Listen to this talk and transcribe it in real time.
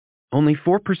Only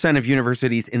 4% of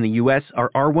universities in the U.S.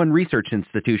 are R1 research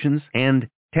institutions, and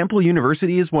Temple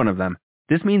University is one of them.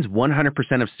 This means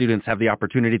 100% of students have the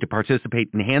opportunity to participate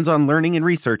in hands-on learning and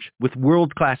research with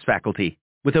world-class faculty.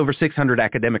 With over 600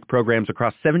 academic programs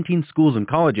across 17 schools and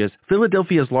colleges,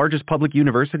 Philadelphia's largest public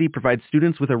university provides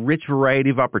students with a rich variety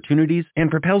of opportunities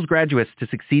and propels graduates to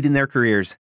succeed in their careers.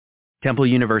 Temple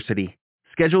University.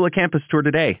 Schedule a campus tour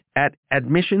today at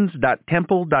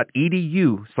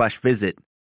admissions.temple.edu/visit.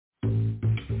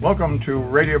 Welcome to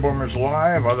Radio Boomers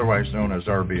Live, otherwise known as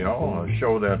RBL, a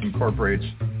show that incorporates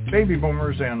baby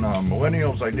boomers and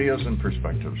millennials' ideas and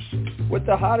perspectives. With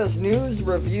the hottest news,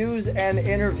 reviews, and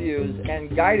interviews,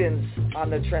 and guidance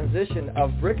on the transition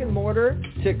of brick and mortar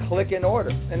to click and order.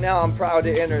 And now I'm proud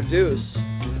to introduce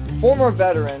former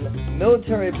veteran,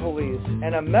 military police,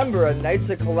 and a member of Knights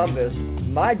of Columbus,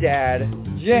 my dad,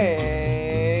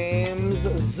 James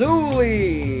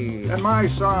Zuley. And my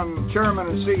son, chairman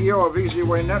and CEO of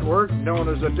eZWay Network, known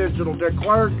as the Digital Dick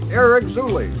Clark, Eric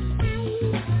Zuley.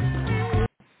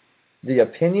 The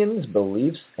opinions,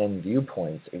 beliefs, and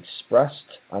viewpoints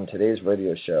expressed on today's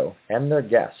radio show and their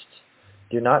guests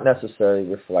do not necessarily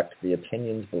reflect the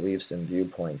opinions, beliefs, and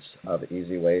viewpoints of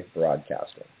eZWay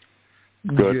Broadcasting.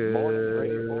 Good morning,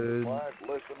 Radio Boomers Live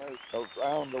listeners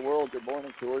around the world. Good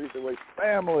morning to our eZWay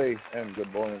family, and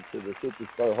good morning to the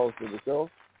superstar host of the show,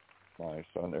 my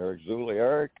son, Eric Zuley.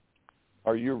 Eric,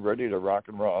 are you ready to rock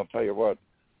and roll? I'll tell you what,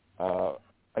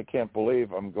 I can't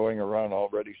believe I'm going around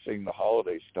already seeing the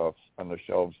holiday stuff on the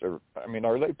shelves. Are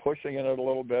they pushing it a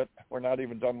little bit? We're not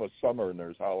even done with summer, and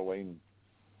there's Halloween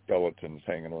skeletons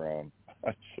hanging around.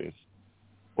 Jeez.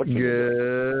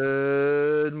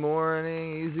 Good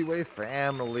morning, eZWay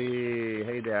family.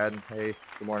 Hey, Dad. Hey,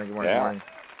 good morning, good morning, yeah.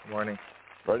 Good morning.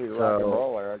 Ready to rock and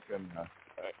roll, Eric. And,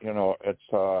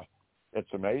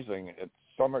 it's amazing. It's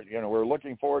summer. We're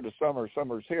looking forward to summer.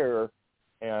 Summer's here,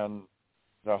 and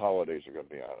the holidays are going to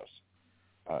be on us.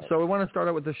 So we want to start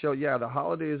out with the show. Yeah, the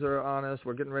holidays are on us.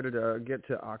 We're getting ready to get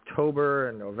to October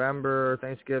and November,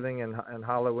 Thanksgiving and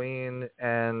Halloween.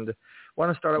 And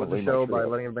want to start out with the show by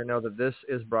letting everybody know that this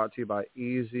is brought to you by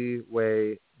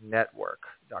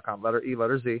eZWayNetwork.com. Letter E,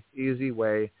 letter Z,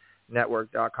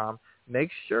 eZWayNetwork.com.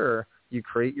 Make sure you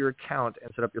create your account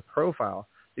and set up your profile,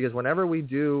 because whenever we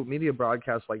do media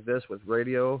broadcasts like this with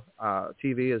radio,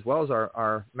 TV, as well as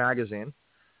our magazine,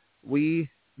 we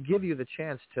give you the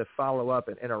chance to follow up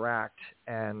and interact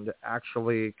and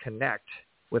actually connect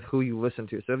with who you listen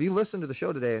to. So if you listen to the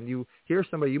show today and you hear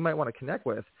somebody you might want to connect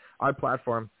with, our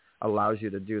platform allows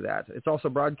you to do that. It's also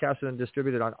broadcasted and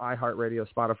distributed on iHeartRadio,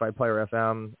 Spotify, Player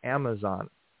FM, Amazon,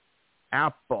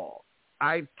 Apple,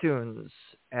 iTunes,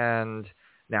 and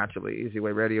naturally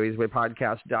eZWay Radio,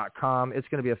 eZWayPodcast.com. It's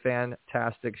going to be a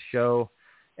fantastic show.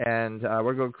 And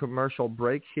we're going to go commercial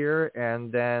break here,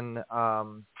 and then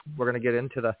we're going to get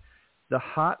into the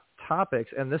hot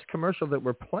topics. And this commercial that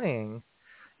we're playing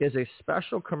is a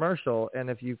special commercial,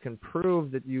 and if you can prove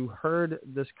that you heard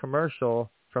this commercial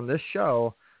from this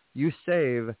show, you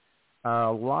save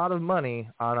a lot of money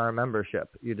on our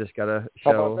membership. You just got to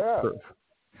show proof.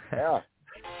 Yeah.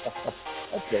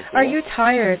 Are you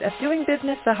tired of doing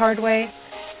business the hard way?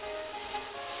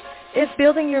 Is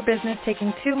building your business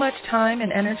taking too much time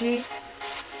and energy?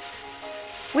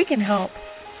 We can help.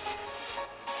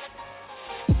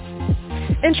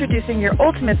 Introducing your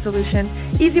ultimate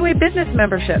solution, eZWay Business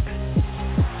Membership.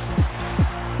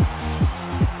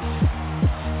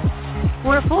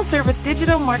 We're a full-service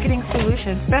digital marketing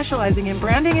solution specializing in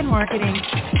branding and marketing,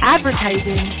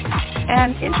 advertising,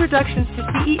 and introductions to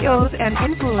CEOs and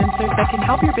influencers that can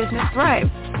help your business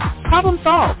thrive. Problem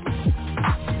solved.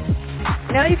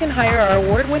 Now you can hire our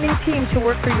award-winning team to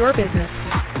work for your business.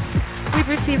 We've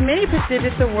received many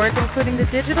prestigious awards, including the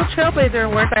Digital Trailblazer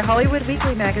Award by Hollywood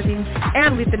Weekly magazine,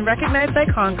 and we've been recognized by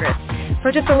Congress.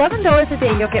 For just $11 a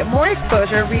day, you'll get more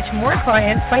exposure, reach more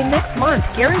clients by next month,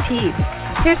 guaranteed.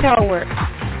 Here's how it works.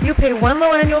 You pay one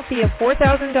low annual fee of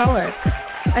 $4,000,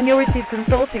 and you'll receive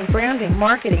consulting, branding,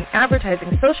 marketing,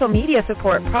 advertising, social media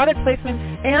support, product placement,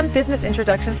 and business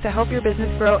introductions to help your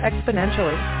business grow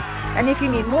exponentially. And if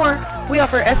you need more, we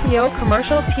offer SEO,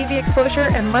 commercial, TV exposure,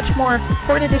 and much more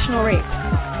for an additional rate.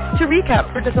 To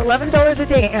recap, for just $11 a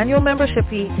day annual membership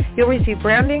fee, you'll receive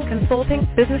branding, consulting,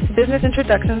 business-to-business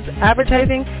introductions,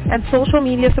 advertising, and social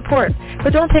media support.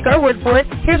 But don't take our word for it.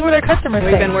 Here's what our customers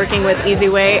say. We've been working with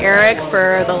eZWay, Eric,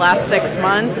 for the last 6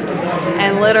 months,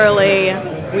 and literally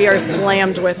we are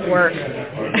slammed with work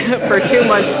for 2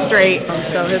 months straight,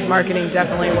 so his marketing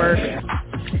definitely works.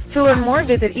 To learn more,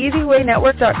 visit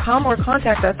eZWayNetwork.com or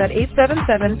contact us at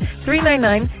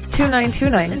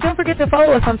 877-399-2929. And don't forget to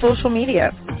follow us on social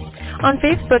media. On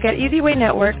Facebook at eZWay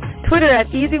Network, Twitter at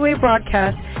eZWay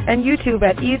Broadcast, and YouTube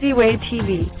at eZWay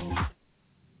TV.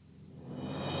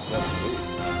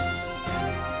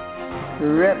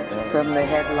 Ripped from the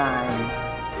headlines.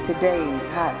 Today's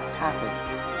hot topic.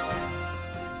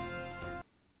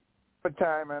 Good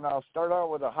time, and I'll start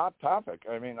out with a hot topic.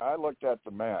 I mean, I looked at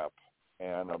the map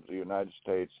of the United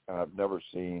States, and I've never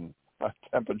seen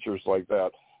temperatures like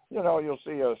that. You know, you'll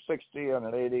see a 60 and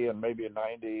an 80 and maybe a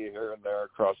 90 here and there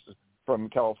across from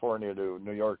California to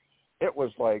New York. It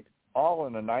was like all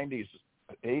in the 90s,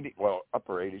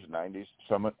 upper 80s, 90s,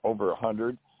 some over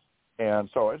 100. And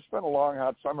so it's been a long,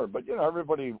 hot summer. But, you know,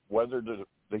 everybody weathered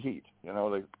the heat. You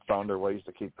know, they found their ways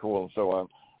to keep cool and so on.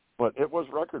 But it was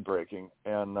record-breaking.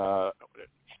 And as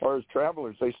far as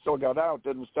travelers, they still got out,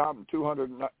 didn't stop.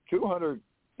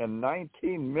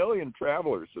 219 million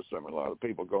travelers this summer. A lot of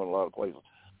people going a lot of places.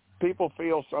 People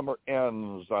feel summer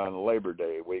ends on Labor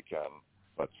Day weekend.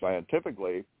 But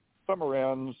scientifically, summer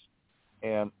ends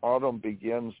and autumn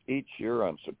begins each year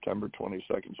on September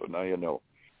 22nd. So now you know.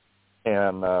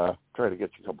 And try to get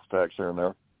you a couple facts here and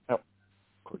there. Of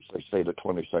course, they say the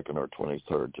 22nd or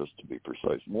 23rd, just to be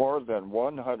precise. More than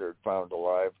 100 found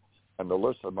alive, and the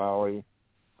list of Maui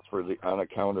for the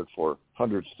unaccounted for.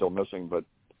 100 still missing, but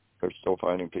they're still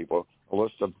finding people. A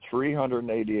list of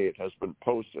 388 has been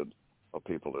posted of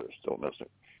people that are still missing.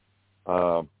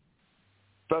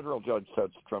 Federal judge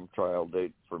sets Trump trial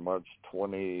date for March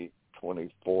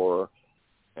 2024,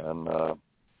 and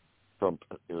Trump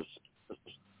is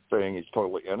saying he's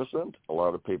totally innocent. A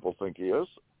lot of people think he is,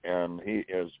 and he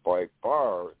is by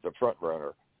far the front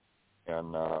runner.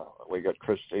 And we got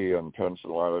Christie and Pence,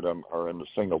 and a lot of them are in the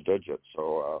single digits,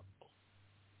 so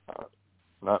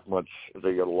not much.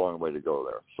 They got a long way to go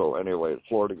there. So anyway, the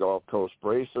Florida Gulf Coast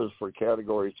braces for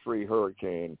Category 3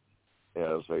 hurricane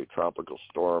as a tropical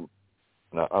storm.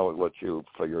 Now, I'll let you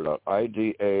figure it out.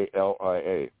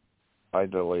 Idalia,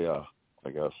 Idalia, I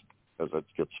guess, as it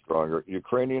gets stronger.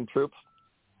 Ukrainian troops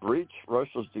breach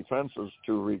Russia's defenses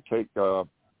to retake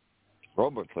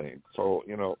Roboclean. So,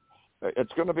 you know,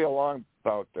 it's going to be a long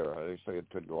bout there. They say it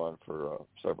could go on for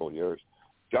several years.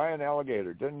 Giant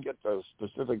alligator. Didn't get the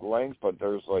specific length, but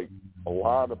there's like a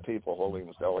lot of people holding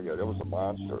this alligator. It was a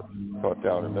monster caught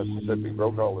down in Mississippi.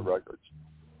 Broke all the records.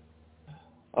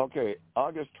 Okay,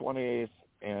 August 28th,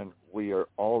 and we are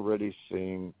already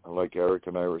seeing, like Eric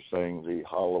and I were saying, the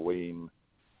Halloween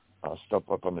stuff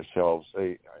up on the shelves.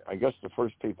 I guess the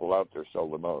first people out there sell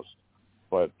the most.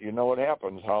 But you know what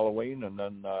happens, Halloween, and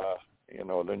then,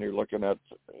 then you're looking at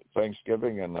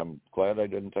Thanksgiving, and I'm glad I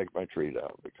didn't take my tree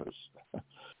down because,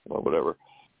 well, whatever.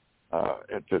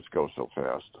 It just goes so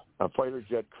fast. A fighter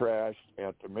jet crashed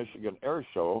at the Michigan Air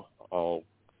Show. All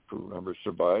crew members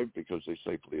survived because they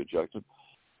safely ejected.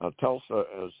 Tulsa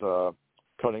is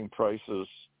cutting prices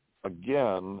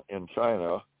again in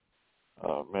China.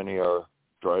 Many are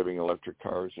driving electric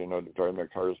cars, driving their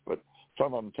cars, but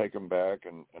some of them take them back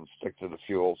and stick to the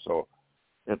fuel. So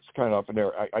it's kind of up in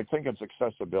there. I think it's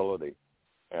accessibility,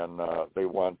 and they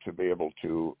want to be able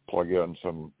to plug in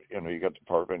some, you got the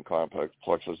apartment complex,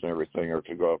 plexes and everything, or if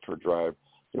you go out for a drive,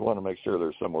 you want to make sure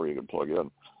there's somewhere you can plug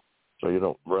in. So you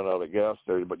don't run out of gas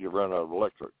there, but you run out of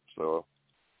electric. So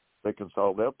they can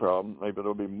solve that problem. Maybe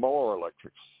there'll be more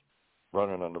electrics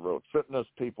running on the road. Fitness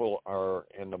people are,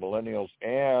 in the millennials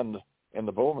and in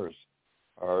the boomers,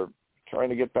 are trying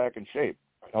to get back in shape.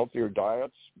 Healthier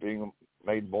diets, being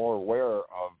made more aware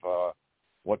of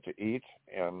what to eat,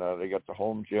 and they got the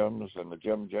home gyms and the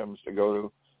gyms to go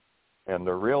to, and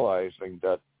they're realizing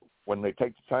that when they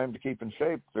take the time to keep in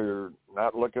shape, they're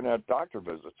not looking at doctor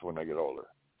visits when they get older.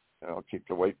 Keep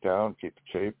the weight down, keep in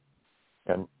shape.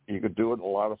 And you could do it in a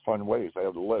lot of fun ways. I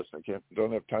have the list.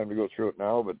 Don't have time to go through it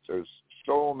now, but there's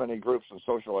so many groups and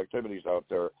social activities out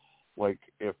there. Like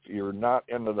if you're not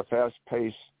into the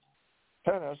fast-paced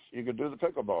tennis, you could do the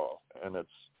pickleball, and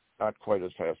it's not quite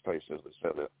as fast-paced as I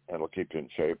said, and it'll keep you in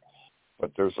shape.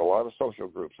 But there's a lot of social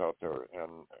groups out there,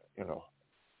 and,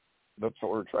 that's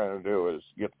what we're trying to do is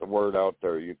get the word out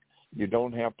there. You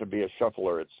don't have to be a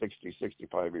shuffler at 60,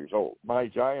 65 years old. My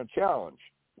giant challenge,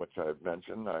 which I've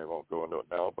mentioned, I won't go into it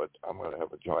now, but I'm going to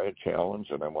have a giant challenge,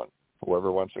 and I want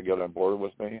whoever wants to get on board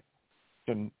with me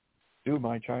can do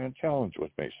my giant challenge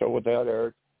with me. So with that,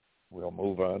 Eric, we'll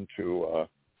move on to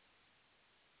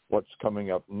what's coming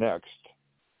up next,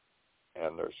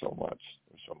 and there's so much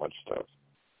stuff.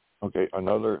 Okay,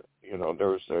 another,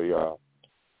 there's a,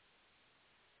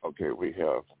 we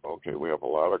have a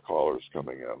lot of callers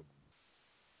coming in,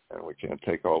 and we can't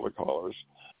take all the callers,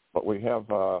 but we have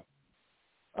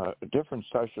different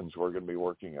sessions we're going to be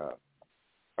working on.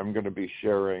 I'm going to be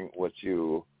sharing with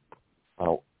you,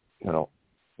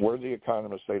 where the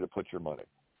economists say to put your money.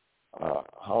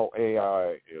 how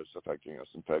AI is affecting us.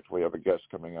 In fact, we have a guest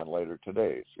coming on later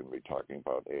today. He's going to be talking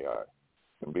about AI.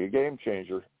 It's going to be a game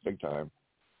changer, big time.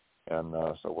 And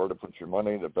so where to put your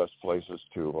money, the best places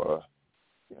to,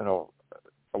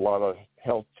 a lot of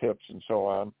health tips and so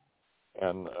on.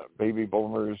 And baby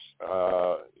boomers,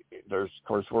 of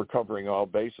course, we're covering all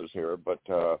bases here, but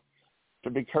to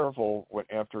be careful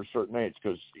after a certain age,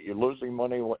 because you're losing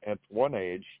money at one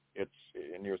age. It's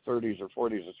in your 30s or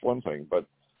 40s, it's one thing, but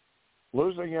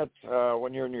losing it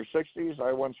when you're in your 60s,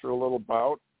 I went through a little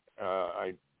bout.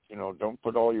 Don't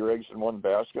put all your eggs in one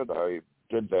basket. I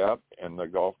did that in the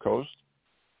Gulf Coast,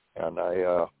 and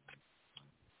I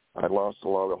lost a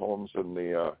lot of homes in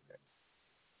the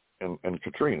in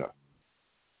Katrina.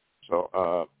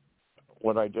 So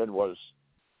what I did was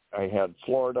I had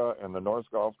Florida and the North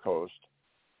Gulf Coast,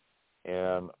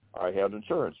 and I had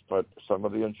insurance, but some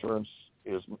of the insurance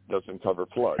doesn't cover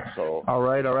flood. So all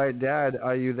right, Dad,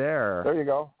 are you there? There you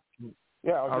go.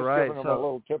 Yeah, I was just giving them a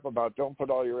little tip about don't put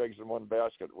all your eggs in one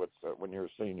basket when you're a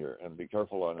senior, and be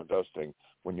careful on investing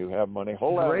when you have money.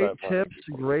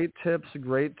 Great tips,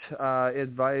 great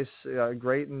advice,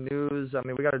 great news. I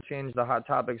mean, we got to change the hot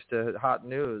topics to hot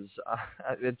news.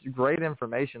 It's great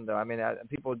information, though. I mean,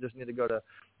 people just need to go to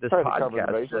this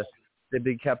podcast to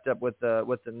be kept up with the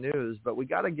news. But we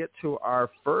got to get to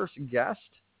our first guest,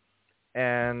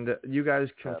 and you guys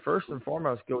can first and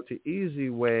foremost go to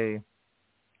eZWay.com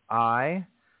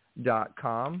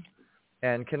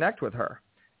and connect with her.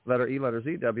 Letter E, letter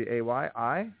Z,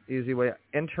 W-A-Y-I, eZWay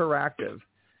Interactive,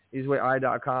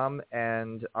 eZWay.com.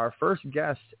 And our first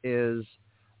guest is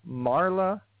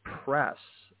Marla Press.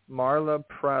 Marla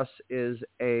Press is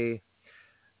a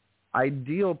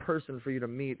ideal person for you to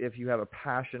meet if you have a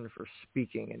passion for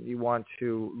speaking and you want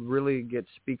to really get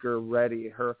speaker ready.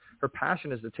 Her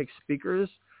passion is to take speakers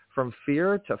from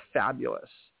fear to fabulous,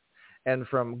 and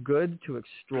from good to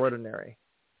extraordinary.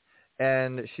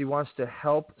 And she wants to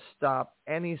help stop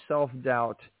any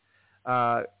self-doubt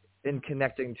in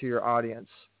connecting to your audience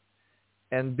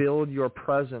and build your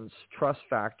presence, trust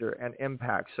factor, and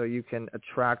impact so you can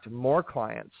attract more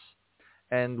clients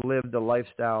and live the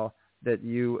lifestyle that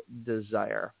you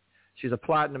desire. She's a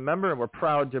platinum member, and we're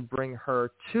proud to bring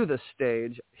her to the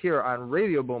stage here on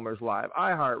Radio Boomers Live,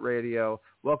 iHeartRadio.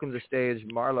 Welcome to the stage,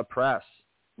 Marla Press.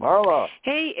 Marla.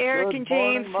 Hey, Eric and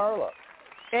James. Good morning, Marla.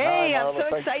 Hey, Hi, Marla. I'm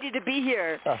so excited to be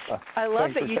here. I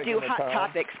love that you do hot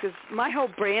topics, because my whole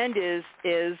brand is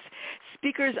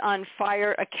Speakers on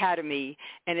Fire Academy,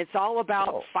 and it's all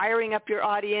about firing up your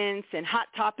audience and hot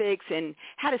topics and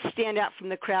how to stand out from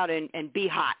the crowd and be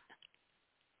hot.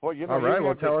 Well, all right,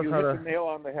 well, tell us how to... hit the nail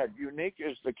on the head. Unique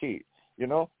is the key.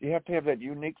 You have to have that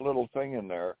unique little thing in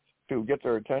there to get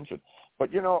their attention. But,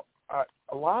 a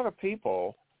lot of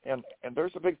people... And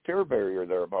there's a big fear barrier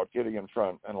there about getting in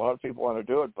front, and a lot of people want to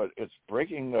do it, but it's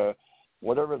breaking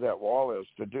whatever that wall is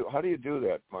to do. How do you do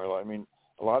that, Marla? I mean,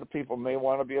 a lot of people may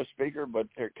want to be a speaker, but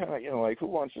they're kind of, like, who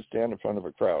wants to stand in front of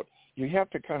a crowd? You have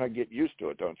to kind of get used to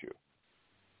it, don't you?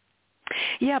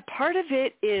 Yeah, part of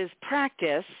it is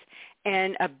practice,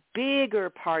 and a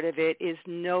bigger part of it is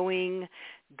knowing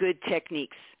good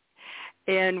techniques.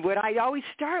 And what I always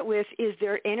start with is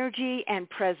their energy and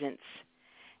presence.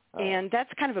 And that's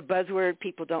kind of a buzzword.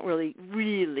 People don't really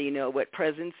know what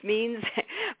presence means.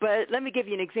 But let me give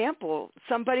you an example.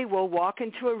 Somebody will walk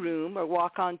into a room or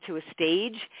walk onto a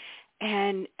stage,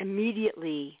 and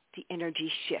immediately the energy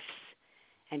shifts.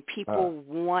 And people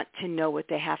want to know what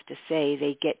they have to say.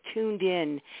 They get tuned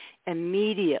in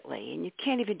immediately, and you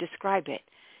can't even describe it.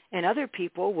 And other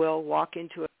people will walk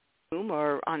into a room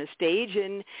or on a stage,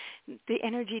 and the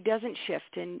energy doesn't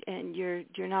shift, and you're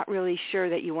not really sure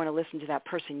that you want to listen to that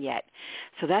person yet.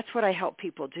 So that's what I help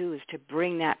people do, is to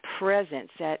bring that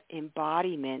presence, that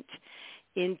embodiment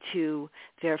into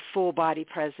their full body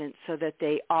presence so that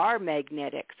they are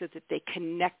magnetic, so that they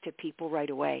connect to people right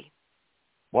away.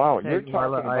 Wow, you're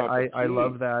talking about I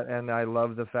love that, and I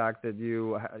love the fact that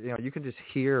you can just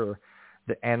hear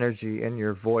the energy in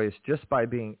your voice just by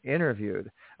being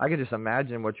interviewed. I can just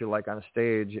imagine what you're like on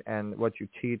stage and what you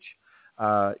teach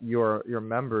your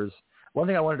members. One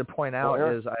thing I wanted to point out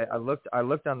is I looked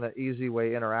on the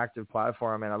eZWay Interactive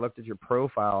platform, and I looked at your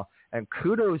profile, and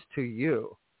kudos to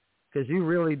you, because you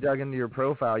really dug into your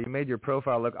profile. You made your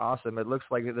profile look awesome. It looks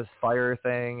like this fire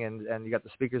thing, and you got the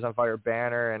Speakers on Fire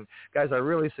banner. And guys, I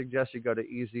really suggest you go to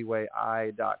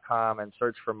eZWay.com and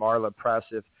search for Marla Press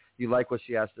if you like what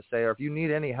she has to say, or if you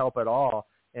need any help at all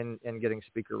in getting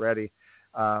speaker ready.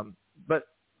 But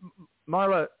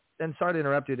Marla, and sorry to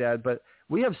interrupt you, Dad, but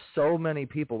we have so many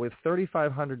people. We have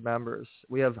 3,500 members.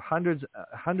 We have hundreds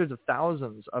of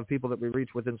thousands of people that we reach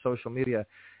within social media.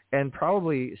 And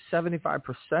probably 75%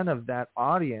 of that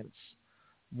audience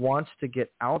wants to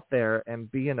get out there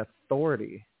and be an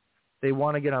authority. They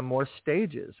want to get on more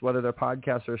stages, whether they're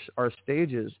podcasts or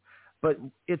stages. But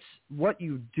it's what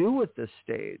you do with this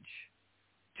stage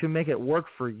to make it work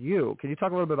for you. Can you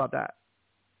talk a little bit about that?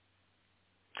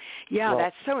 Yeah,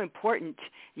 that's so important.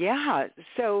 Yeah.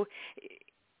 So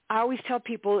I always tell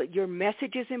people your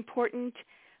message is important,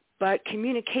 but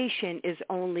communication is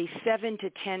only 7 to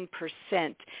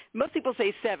 10%. Most people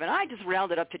say 7. I just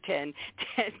round it up to 10.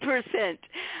 10%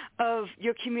 of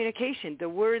your communication, the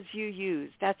words you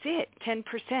use. That's it,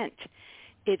 10%.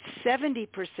 It's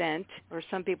 70%, or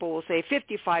some people will say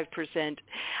 55%.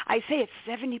 I say it's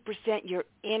 70% your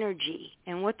energy.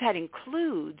 And what that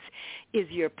includes is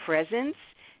your presence,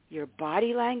 your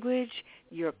body language,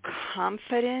 your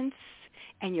confidence,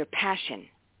 and your passion.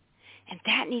 And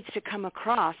that needs to come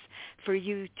across for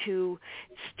you to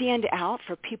stand out,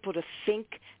 for people to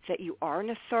think that you are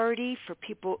an authority, for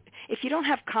people. If you don't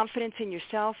have confidence in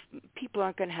yourself, people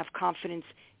aren't going to have confidence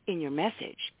in your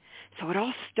message. So it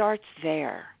all starts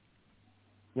there.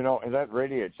 You know, and that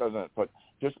radiates, doesn't it? But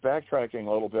just backtracking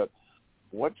a little bit,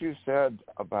 what you said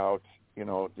about, you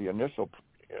know, the initial,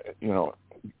 you know,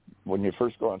 when you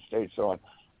first go on stage, so on,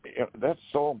 that's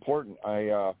so important.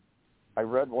 I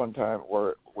read one time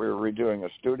where we were redoing a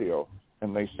studio,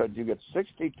 and they said you get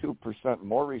 62%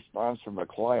 more response from a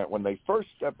client when they first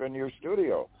step into your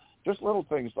studio. Just little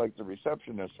things like the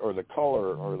receptionist or the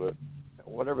color or the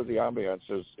whatever the ambiance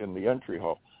is in the entry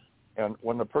hall. And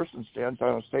when the person stands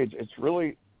on a stage, it's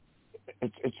really,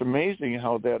 it's amazing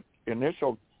how that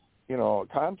initial, you know,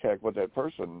 contact with that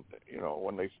person, you know,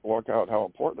 when they walk out, how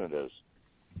important it is.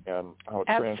 And how it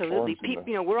absolutely, transforms.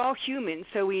 You know, we're all human,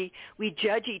 so we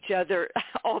judge each other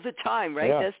all the time, right?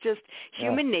 Yeah. That's just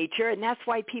human nature, and that's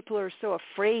why people are so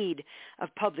afraid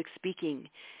of public speaking.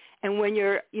 And when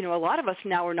you're, you know, a lot of us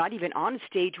now are not even on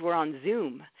stage, we're on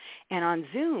Zoom. And on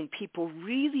Zoom, people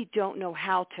really don't know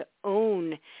how to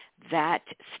own that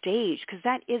stage, because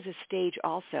that is a stage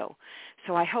also.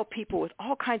 So I help people with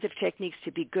all kinds of techniques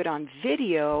to be good on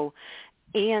video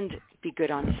and be good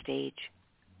on stage.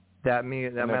 That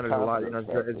matters a lot. You know,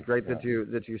 it's great that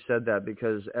you said that,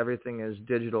 because everything is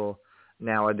digital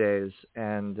nowadays.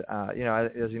 And you know,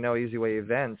 as you know,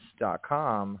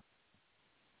 eZWayEvents.com.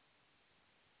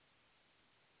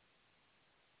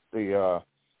 All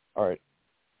right.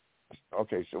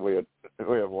 Okay, so we have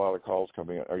a lot of calls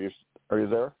coming in. Are you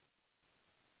there?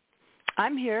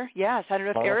 I'm here. Yes. I don't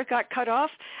know if Eric got cut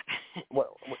off.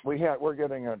 Well, we're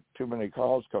getting too many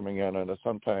calls coming in, and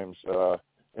sometimes the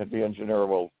engineer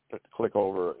will click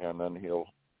over and then he'll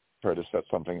try to set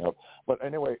something up. But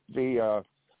anyway, you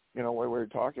know, what we were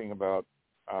talking about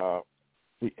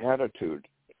the attitude,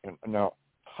 and now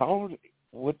how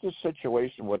with the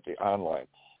situation with the online,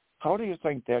 how do you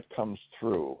think that comes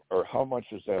through, or how much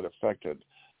is that affected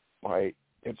by?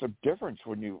 It's a difference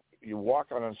when you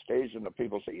walk on stage and the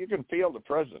people say, you can feel the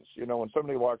presence. You know, when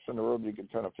somebody walks in the room, you can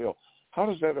kind of feel. How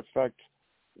does that affect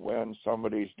when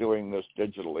somebody's doing this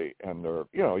digitally and they're,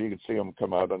 you know, you can see them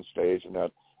come out on stage and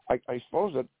that? I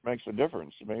suppose it makes a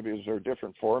difference. Maybe is there a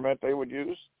different format they would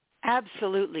use?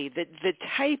 Absolutely. The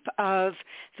type of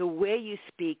the way you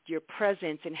speak, your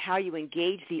presence, and how you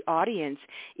engage the audience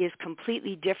is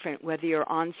completely different whether you're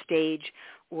on stage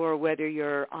or whether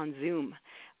you're on Zoom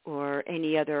or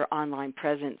any other online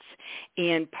presence.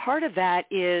 And part of that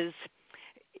is,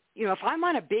 you know, if I'm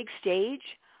on a big stage,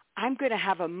 I'm going to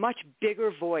have a much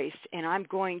bigger voice, and I'm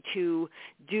going to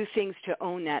do things to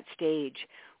own that stage.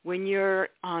 When you're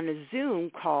on a Zoom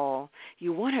call,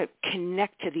 you want to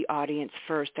connect to the audience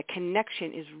first. The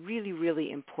connection is really,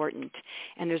 really important,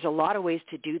 and there's a lot of ways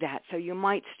to do that. So you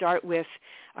might start with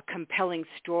a compelling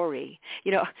story.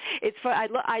 You know, it's fun.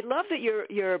 I love that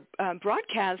your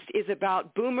broadcast is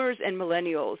about boomers and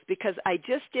millennials, because I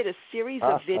just did a series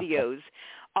of videos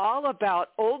all about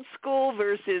old school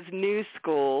versus new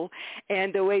school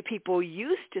and the way people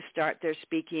used to start their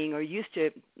speaking or used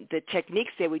to the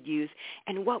techniques they would use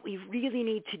and what we really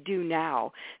need to do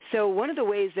now. So one of the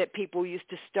ways that people used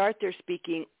to start their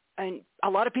speaking, and a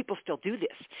lot of people still do this,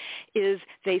 is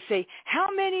they say, how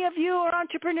many of you are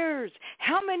entrepreneurs?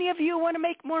 How many of you want to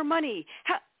make more money?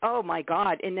 Oh, my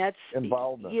God. And that's,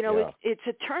 involvement, you know, it's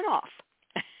a turnoff.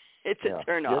 It's a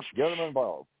turnoff. Get them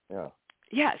involved,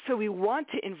 Yeah, so we want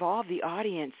to involve the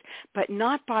audience, but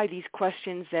not by these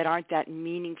questions that aren't that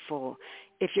meaningful.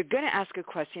 If you're going to ask a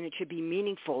question, it should be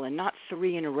meaningful and not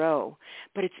 3 in a row.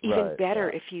 But it's even better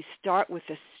if you start with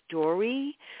a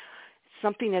story,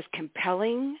 something that's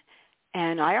compelling.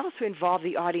 And I also involve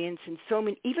the audience in so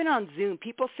many, even on Zoom.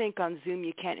 People think on Zoom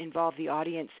you can't involve the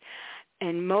audience.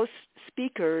 And most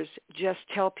speakers just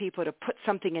tell people to put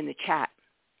something in the chat.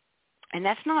 And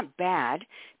that's not bad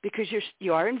because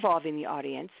you are involving the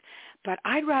audience, but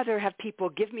I'd rather have people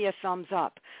give me a thumbs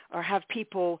up or have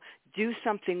people do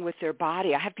something with their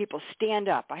body. I have people stand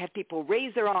up. I have people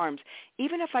raise their arms,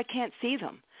 even if I can't see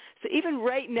them. So even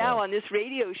right now on this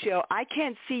radio show, I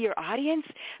can't see your audience,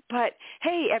 but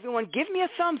hey, everyone, give me a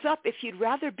thumbs up if you'd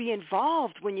rather be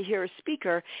involved when you hear a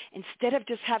speaker instead of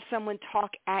just have someone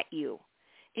talk at you.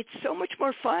 It's so much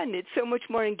more fun. It's so much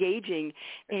more engaging,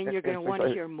 and you're going to want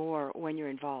to hear more when you're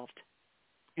involved.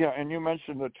 Yeah, and you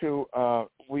mentioned the two.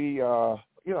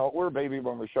 We're a baby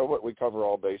boomer show, but we cover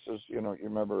all bases. You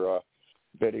remember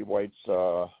Betty White's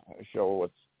show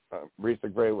with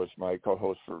Retha Gray was my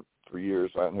co-host for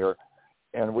years on here,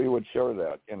 and we would share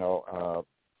that.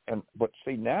 But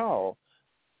see now,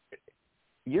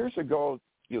 years ago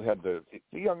you had the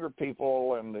younger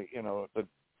people and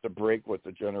the break with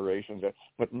the generations,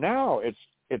 but now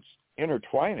it's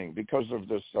intertwining because of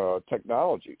this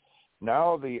technology.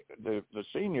 Now the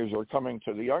seniors are coming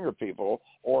to the younger people,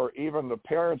 or even the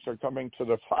parents are coming to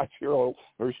the 5-year-old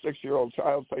or 6-year-old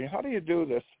child saying, "How do you do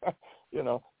this?"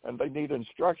 And they need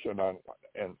instruction on.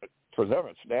 And for them,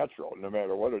 it's natural, no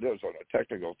matter what it is, on a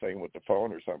technical thing with the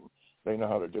phone or something, they know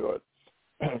how to do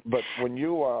it. But when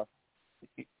you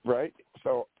right,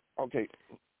 so okay,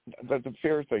 the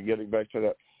fear thing. Getting back to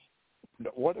that.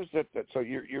 What is it that, so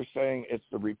you're saying it's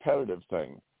the repetitive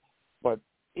thing, but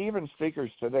even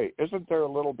speakers today, isn't there a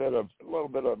little bit of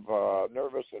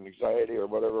nervous and anxiety or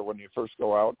whatever when you first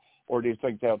go out, or do you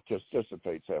think that just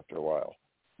dissipates after a while?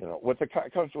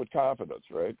 Comes with confidence,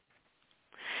 right?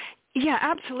 Yeah,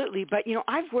 absolutely. But,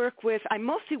 I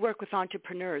mostly work with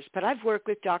entrepreneurs, but I've worked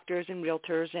with doctors and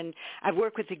realtors, and I've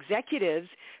worked with executives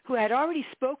who had already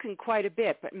spoken quite a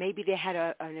bit, but maybe they had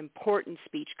an important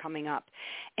speech coming up.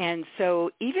 And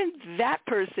so even that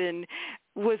person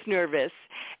was nervous.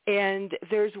 And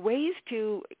there's ways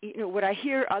to, what I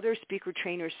hear other speaker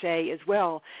trainers say as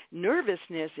well,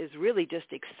 nervousness is really just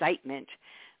excitement.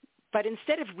 But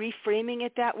instead of reframing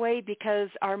it that way, because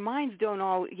our minds don't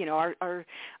all,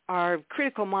 our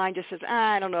critical mind just says,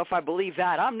 I don't know if I believe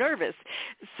that. I'm nervous.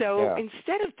 So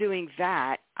instead of doing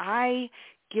that, I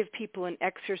give people an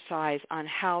exercise on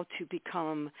how to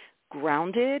become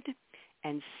grounded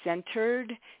and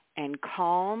centered and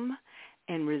calm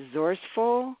and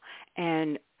resourceful,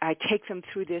 and I take them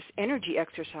through this energy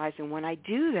exercise. And when I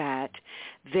do that,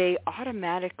 they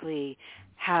automatically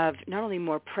have not only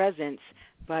more presence,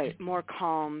 but more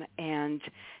calm, and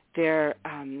they're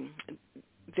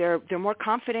more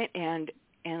confident and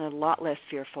a lot less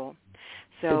fearful.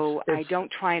 So I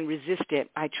don't try and resist it.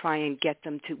 I try and get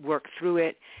them to work through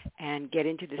it and get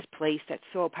into this place that's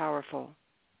so powerful.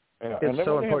 Yeah, it's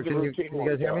so important. Can you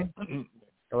guys hear me?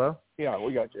 Hello? Yeah,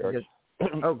 we got you, Eric.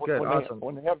 Oh, good, awesome.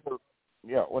 When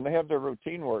they have their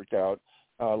routine worked out,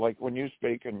 like when you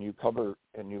speak and you cover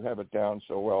and you have it down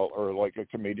so well, or like a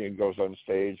comedian goes on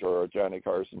stage or a Johnny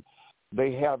Carson,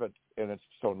 they have it and it's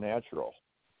so natural.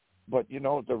 But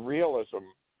the realism,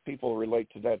 people relate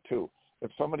to that too.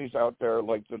 If somebody's out there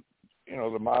like the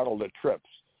model that trips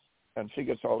and she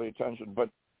gets all the attention, but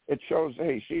it shows,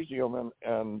 hey, she's human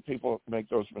and people make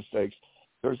those mistakes.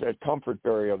 There's that comfort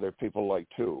barrier that people like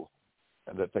too,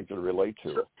 and that they can relate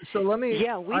to. So let me.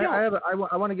 Yeah, I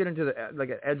want to get into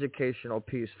an educational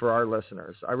piece for our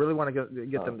listeners. I really want to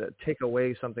get them to take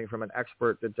away something from an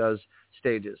expert that does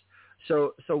stages.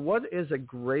 So what is a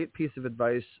great piece of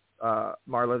advice,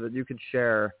 Marla, that you could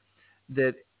share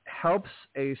that helps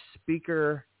a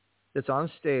speaker that's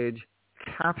on stage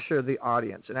capture the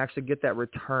audience and actually get that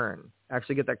return,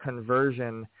 actually get that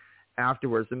conversion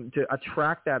afterwards, and to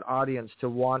attract that audience to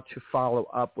want to follow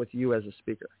up with you as a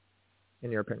speaker, in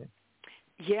your opinion?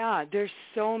 Yeah, there's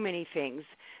so many things.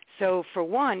 So for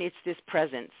one, it's this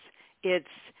presence. It's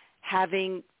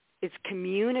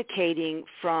communicating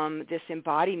from this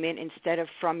embodiment instead of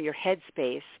from your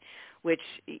headspace, which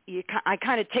I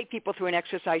kind of take people through an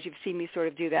exercise. You've seen me sort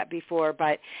of do that before,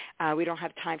 but we don't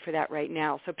have time for that right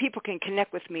now. So people can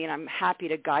connect with me, and I'm happy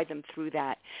to guide them through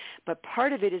that. But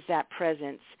part of it is that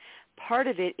presence. Part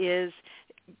of it is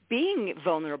being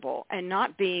vulnerable and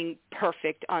not being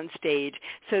perfect on stage.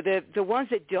 So the ones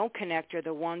that don't connect are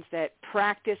the ones that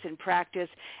practice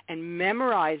and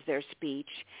memorize their speech,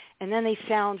 and then they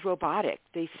sound robotic.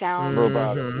 They sound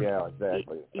robotic. Yeah,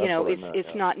 exactly.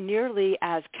 It's not nearly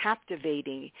as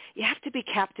captivating. You have to be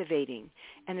captivating,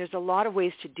 and there's a lot of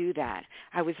ways to do that.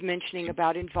 I was mentioning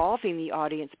about involving the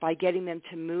audience by getting them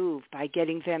to move, by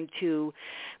getting them to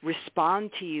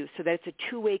respond to you, so that it's a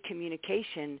two-way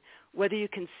communication whether you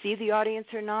can see the audience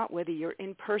or not, whether you're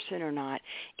in person or not.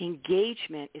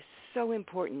 Engagement is so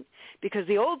important, because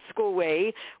the old school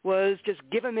way was just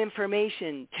give them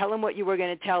information, tell them what you were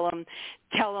going to tell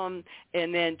them,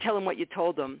 and then tell them what you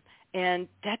told them. And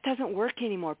that doesn't work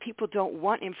anymore. People don't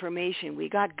want information. We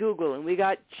got Google and we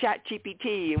got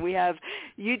ChatGPT and we have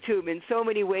YouTube and so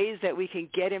many ways that we can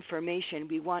get information.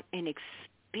 We want an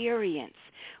experience.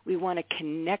 We want a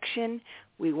connection.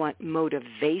 We want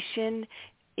motivation,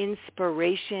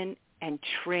 inspiration, and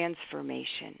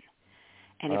transformation.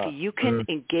 And if you can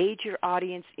engage your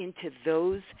audience into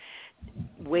those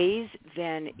ways,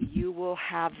 then you will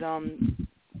have them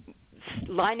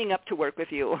lining up to work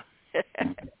with you.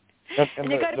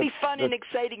 And you got to be fun and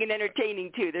exciting and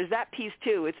entertaining too. There's that piece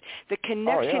too. It's the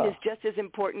connection is just as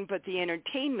important, but the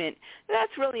entertainment,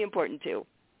 that's really important too.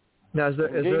 Now, is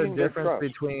there a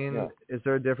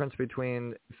difference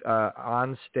between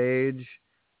on stage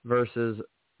versus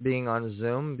being on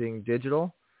Zoom, being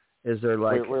digital? Is there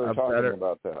like we were talking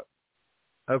about that?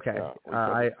 Okay,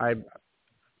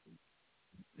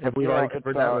 have we already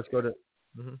covered that? Let's go to.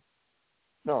 Mm-hmm.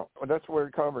 No, that's what we're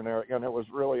covering there, and it was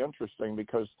really interesting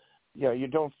because, you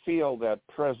don't feel that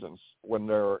presence when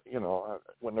they're,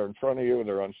 when they're in front of you,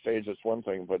 they're on stage. It's one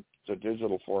thing, but the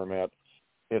digital format,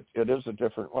 it is a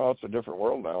different. Well, it's a different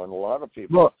world now, and a lot of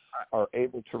people are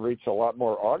able to reach a lot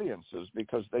more audiences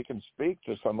because they can speak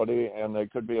to somebody, and they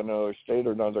could be in another state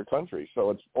or another country. So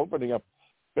it's opening up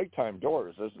big time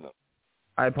doors, isn't it?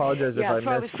 I apologize if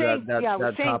I missed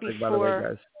that topic, by the way,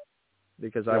 guys.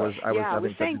 Because I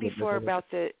was saying before about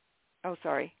the. Oh,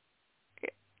 sorry.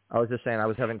 I was just saying I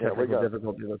was having technical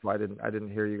difficulties. That's why I didn't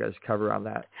hear you guys cover on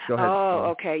that. Go ahead. Oh,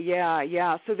 okay,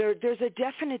 yeah. So there's a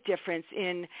definite difference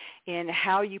in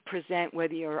how you present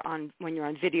when you're on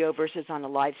video versus on a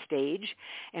live stage,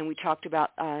 and we talked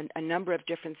about a number of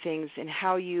different things and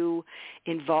how you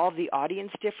involve the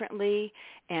audience differently.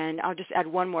 And I'll just add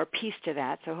one more piece to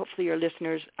that. So hopefully your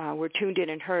listeners were tuned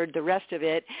in and heard the rest of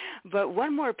it. But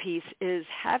one more piece is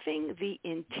having the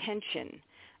intention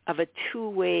of a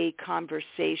two-way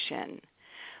conversation,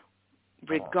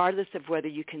 regardless of whether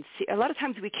you can see. A lot of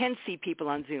times we can see people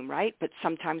on Zoom, right? But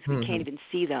sometimes we can't even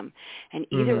see them. And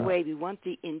either way, we want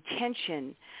the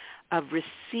intention of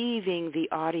receiving the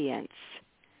audience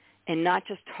and not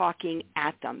just talking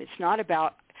at them. It's not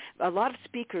about, a lot of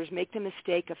speakers make the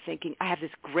mistake of thinking, I have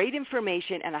this great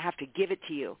information and I have to give it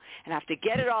to you and I have to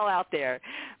get it all out there.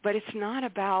 But it's not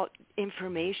about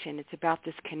information. It's about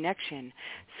this connection.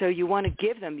 So you want to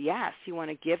give them, you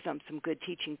want to give them some good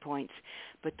teaching points.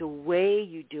 But the way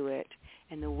you do it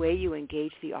and the way you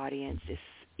engage the audience is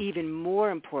even more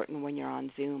important when you're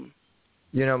on Zoom.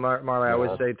 Marla, I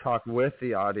always say talk with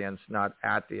the audience, not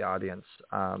at the audience.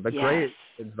 But great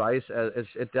advice.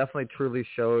 It definitely truly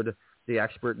showed the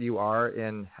expert you are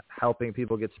in helping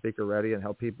people get speaker ready and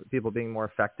help people being more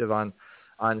effective on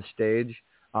stage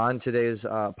on today's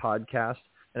podcast.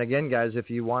 And again, guys, if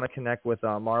you want to connect with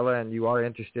Marla and you are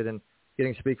interested in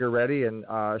getting speaker ready, and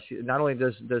she not only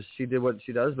does she do what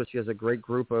she does, but she has a great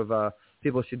group of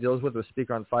people she deals with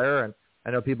Speaker on Fire. And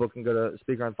I know people can go to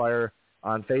Speaker on Fire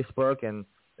on Facebook and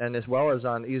as well as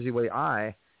on eZWay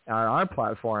on our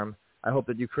platform. I hope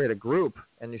that you create a group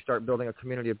and you start building a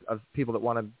community of people that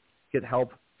want to get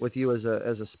help with you as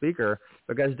a speaker.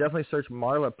 But guys, definitely search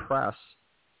Marla Press.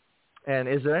 And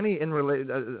is there any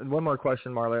one more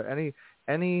question, Marla?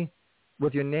 Any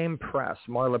with your name Press,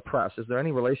 Marla Press? Is there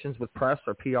any relations with press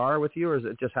or PR with you, or is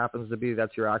it just happens to be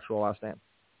that's your actual last name?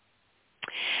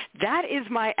 That is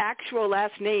my actual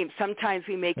last name. Sometimes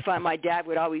we make fun. My dad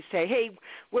would always say, hey,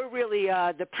 we're really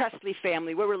the Presley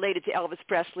family. We're related to Elvis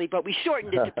Presley, but we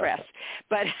shortened it to Press.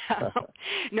 But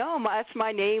no, that's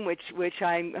my name, which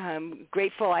I'm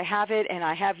grateful I have it, and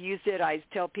I have used it. I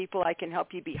tell people I can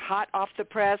help you be hot off the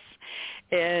press,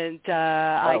 and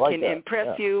I can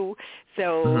impress you.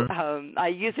 So I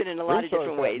use it in a lot of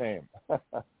different ways. Name.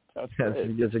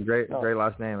 It's a great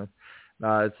last name.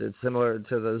 It's similar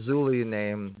to the Zuley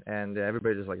name, and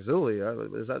everybody's just like, Zuley?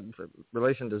 Is that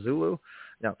relation to Zulu?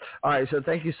 No. All right, so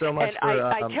thank you so much. And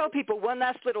I tell people one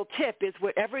last little tip is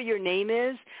whatever your name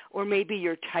is or maybe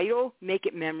your title, make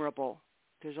it memorable.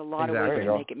 There's a lot of ways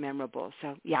to make it memorable.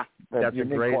 So, yeah. That's a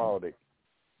great quality.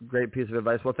 Great piece of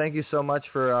advice. Well, thank you so much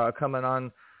for coming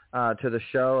on to the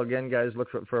show. Again, guys,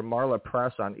 look for Marla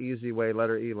Press on eZWay,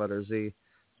 letter E, letter Z,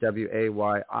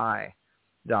 WAY.com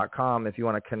if you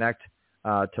want to connect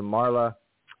to Marla,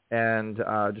 and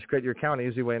just create your account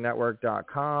at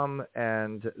eZWayNetwork.com,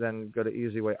 and then go to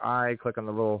eZWay, click on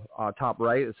the little top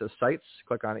right, it says Sites,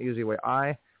 click on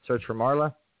eZWay, search for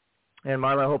Marla, and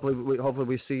Marla, hopefully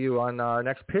we see you on our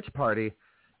next pitch party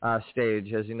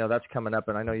stage. As you know, that's coming up,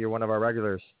 and I know you're one of our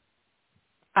regulars.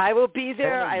 I will be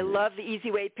there. I love the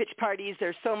eZWay pitch parties.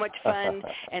 They're so much fun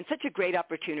and such a great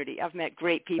opportunity. I've met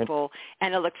great people,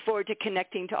 and I look forward to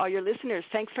connecting to all your listeners.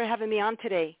 Thanks for having me on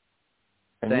today.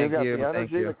 And you got the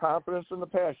energy, the confidence, and the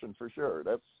passion for sure.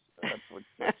 That's what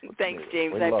Thanks,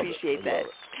 James. I appreciate that.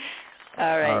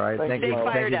 All right. Thank you.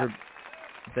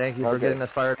 Thank you for getting us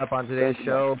fired up on today's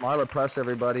show. Marla Press,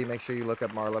 everybody. Make sure you look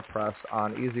up Marla Press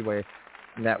on eZWay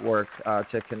Network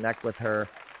to connect with her.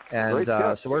 And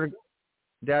so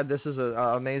Dad, this is an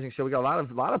amazing show. We got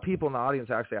a lot of people in the audience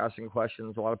actually asking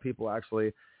questions. A lot of people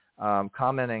actually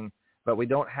commenting, but we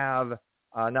don't have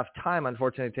enough time,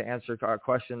 unfortunately, to answer our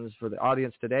questions for the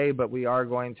audience today. But we are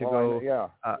going to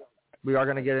we are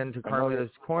going to get into Carmelita's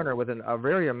Corner with a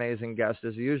very amazing guest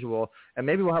as usual, and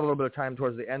maybe we'll have a little bit of time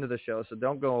towards the end of the show. So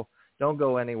don't go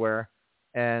anywhere.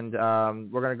 And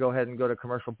we're going to go ahead and go to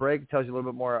commercial break. It tells you a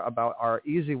little bit more about our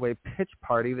eZWay pitch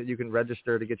party that you can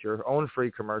register to get your own free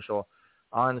commercial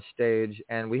on stage.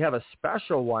 And we have a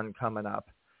special one coming up,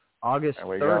 August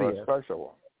 30th. Got a special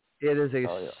one. It is a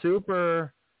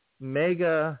super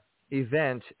mega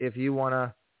event if you want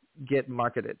to get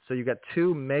marketed. So you got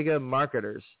two mega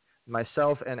marketers,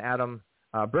 myself and Adam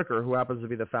Bricker, who happens to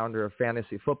be the founder of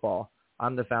Fantasy Football.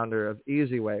 I'm the founder of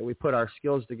eZWay. We put our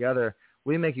skills together.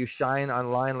 We make you shine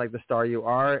online like the star you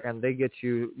are, and they get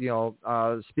you,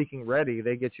 speaking ready.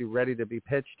 They get you ready to be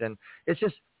pitched, and it's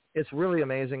really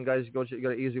amazing, guys. Go to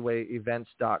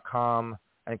eZWayEvents.com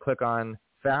and click on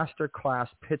Faster Class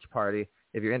Pitch Party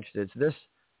if you're interested. It's this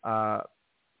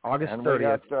August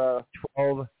 30th,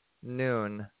 12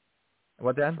 noon.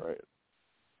 What, Dan? That's right.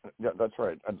 Yeah, that's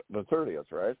right. The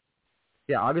 30th, right?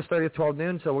 Yeah, August 30th, 12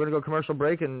 noon. So we're going to go commercial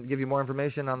break and give you more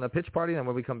information on the pitch party. And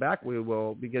when we come back, we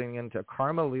will be getting into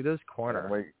Carmelita's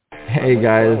Corner. Hey,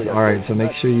 guys. All right, so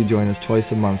make sure you join us twice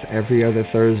a month, every other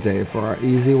Thursday, for our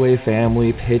eZWay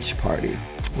Family Pitch Party,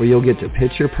 where you'll get to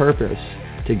pitch your purpose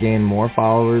to gain more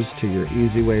followers to your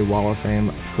eZWay Wall of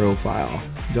Fame profile.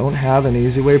 Don't have an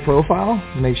eZWay profile?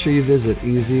 Make sure you visit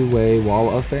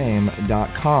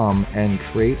eZWayWallOfFame.com and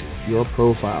create your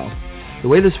profile. The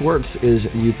way this works is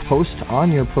you post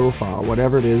on your profile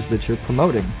whatever it is that you're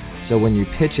promoting. So when you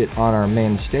pitch it on our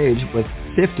main stage with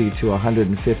 50 to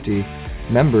 150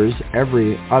 members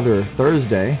every other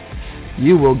Thursday,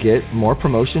 you will get more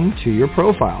promotion to your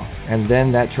profile, and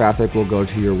then that traffic will go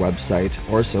to your website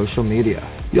or social media.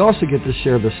 You also get to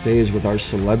share the stage with our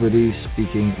celebrity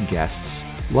speaking guests,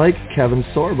 like Kevin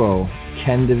Sorbo,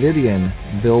 Ken Davidian,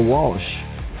 Bill Walsh,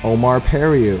 Omar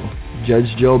Periu,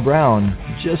 Judge Joe Brown,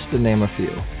 just to name a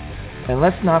few. And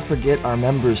let's not forget our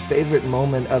members' favorite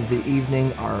moment of the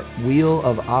evening, our Wheel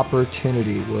of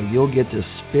Opportunity, where you'll get to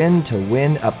spin to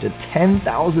win up to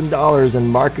 $10,000 in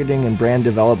marketing and brand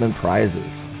development prizes.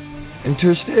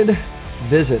 Interested?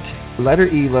 Visit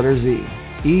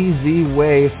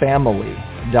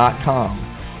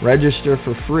eZWayFamily.com. Register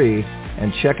for free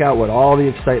and check out what all the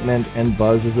excitement and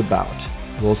buzz is about.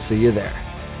 We'll see you there.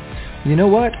 You know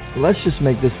what? Let's just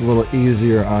make this a little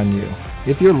easier on you.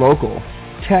 If you're local,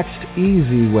 text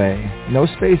eZWay, no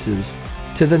spaces,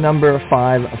 to the number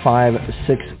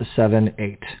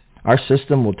 55678. Our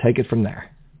system will take it from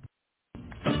there.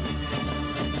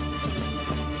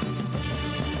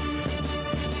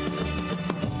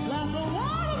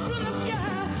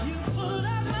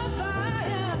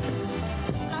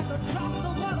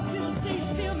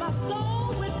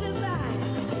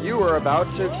 You are about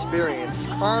to experience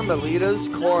Carmelita's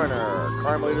Corner.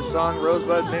 Carmelita's song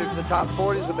Rosebud made it to the top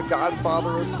 40s with the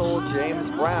Godfather of Soul,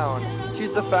 James Brown.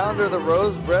 She's the founder of the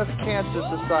Rose Breast Cancer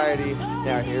Society.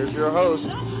 Now here's your host,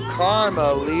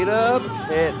 Carmelita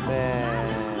Pittman.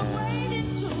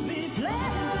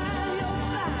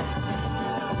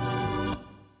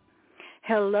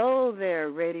 Hello there,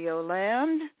 Radio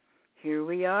Land. Here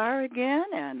we are again,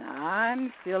 and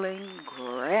I'm feeling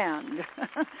grand.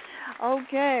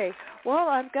 Okay, well,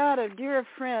 I've got a dear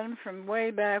friend from way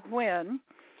back when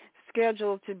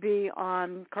scheduled to be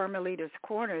on Carmelita's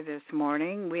Corner this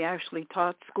morning. We actually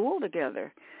taught school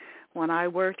together when I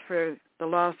worked for the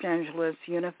Los Angeles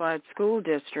Unified School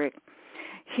District.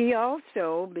 He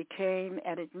also became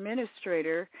an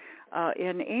administrator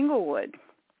in Inglewood,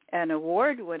 an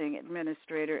award-winning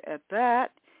administrator at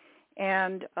that,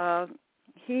 and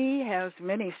he has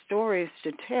many stories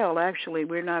to tell. Actually,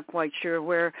 we're not quite sure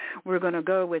where we're going to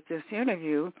go with this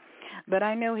interview, but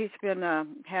I know he's been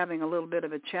having a little bit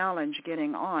of a challenge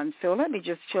getting on. So let me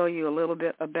just tell you a little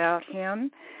bit about him.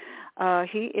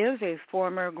 He is a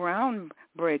former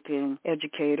groundbreaking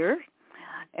educator,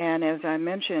 and as I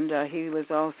mentioned, he was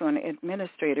also an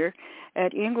administrator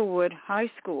at Inglewood High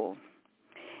School.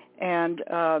 And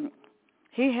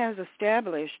he has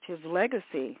established his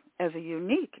legacy as a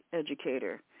unique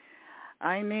educator.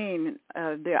 I mean,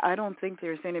 I don't think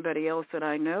there's anybody else that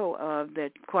I know of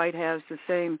that quite has the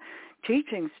same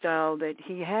teaching style that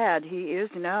he had. He is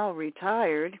now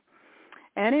retired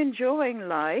and enjoying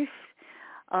life,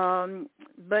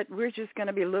 but we're just going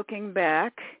to be looking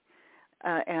back,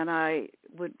 and I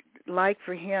would like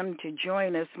for him to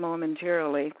join us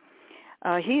momentarily.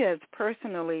 He has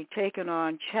personally taken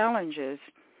on challenges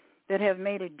that have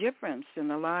made a difference in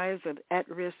the lives of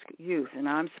at-risk youth. And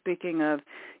I'm speaking of,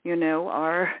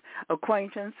 our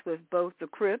acquaintance with both the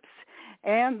Crips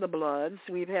and the Bloods.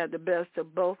 We've had the best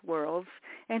of both worlds.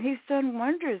 And he's done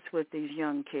wonders with these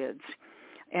young kids.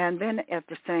 And then at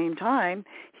the same time,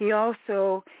 he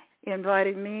also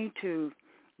invited me to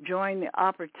join the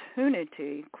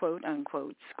Opportunity,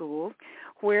 quote-unquote, school,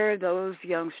 where those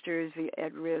youngsters, the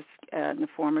at-risk and the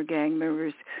former gang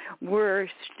members, were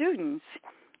students.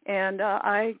 And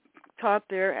I taught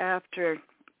there after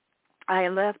I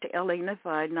left L.A.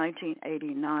 Unified in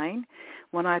 1989,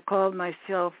 when I called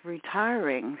myself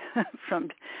retiring from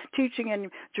teaching.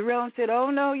 And Jerome said, "Oh,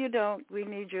 no, you don't. We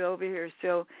need you over here."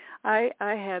 So I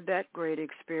had that great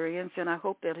experience, and I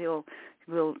hope that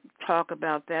we'll talk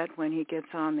about that when he gets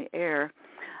on the air.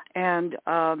 And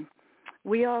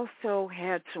we also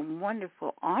had some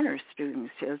wonderful honor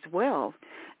students as well.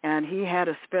 And he had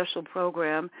a special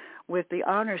program with the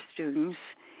honor students,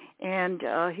 and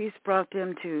he's brought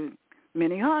them to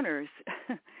many honors.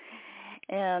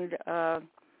 And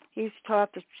he's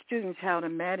taught the students how to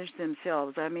manage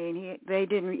themselves. I mean, they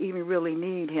didn't even really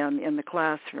need him in the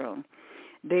classroom.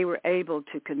 They were able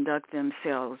to conduct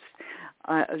themselves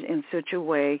in such a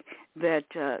way that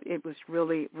it was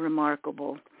really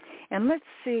remarkable. And let's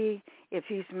see if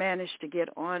he's managed to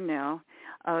get on now.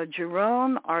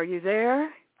 Jerome, are you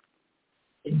there?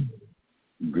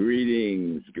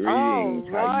 Greetings. Oh,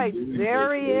 right.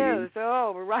 There he is.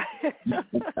 Oh, right.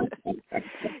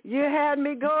 You had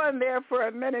me going there for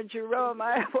a minute, Jerome.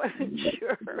 I wasn't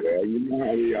sure. Well, you know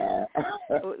how we are.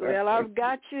 Well, I've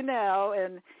got you now,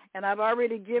 and I've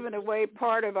already given away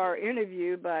part of our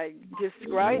interview by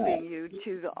describing you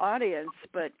to the audience.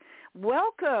 But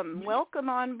welcome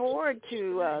on board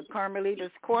to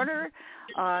Carmelita's Corner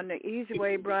on the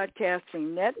eZWay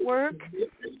Broadcasting Network.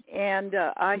 And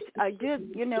I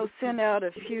did, send out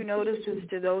a few notices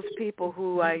to those people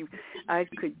who I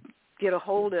could get a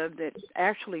hold of that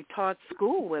actually taught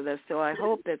school with us. So I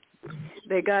hope that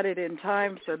they got it in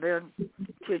time so they're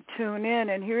to tune in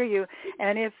and hear you.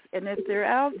 And if they're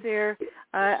out there,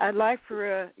 I'd like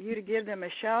for you to give them a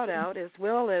shout out, as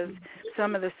well as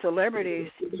some of the celebrities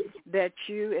that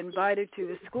you invited to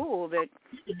the school, that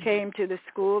came to the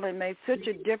school and made such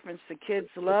a difference. The kids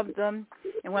loved them.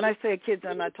 And when I say kids,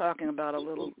 I'm not talking about a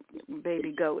little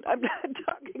baby goat. I'm not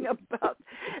talking about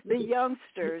the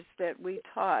youngsters that we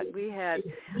taught. We had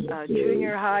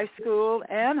junior high school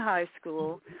and high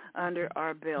school under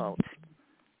our belt.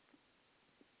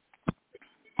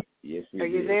 Yes, are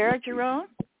you there, Jerome?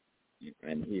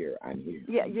 I'm here.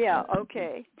 Yeah,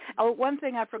 okay. Oh, one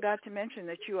thing I forgot to mention,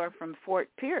 that you are from Fort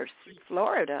Pierce,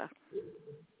 Florida.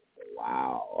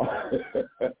 Wow.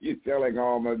 You're telling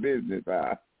all my business,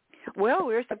 huh? Well,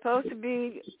 we're supposed to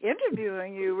be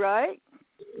interviewing you, right?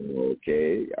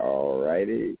 Okay, all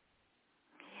righty.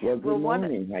 Well, good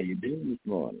morning. How you doing this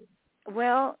morning?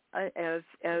 Well, as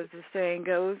the saying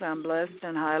goes, I'm blessed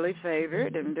and highly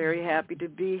favored, and very happy to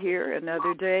be here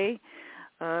another day.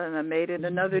 And I made it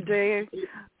another day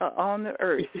on the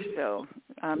earth, so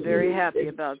I'm very happy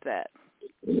about that.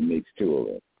 That makes two of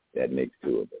us.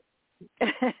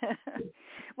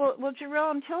 Well,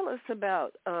 Jerome, tell us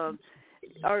about our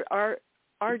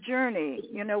journey.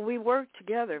 We worked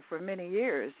together for many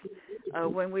years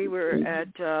when we were at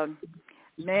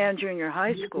Man Junior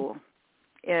High School.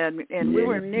 And we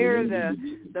were near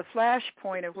the flash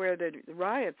point of where the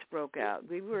riots broke out.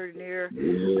 We were near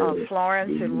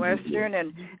Florence and Western,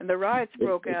 and the riots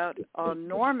broke out on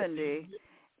Normandy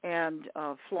and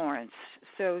Florence.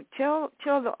 So tell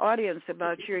the audience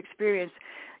about your experience.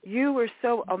 You were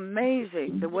so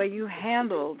amazing, the way you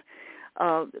handled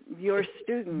your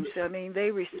students. I mean,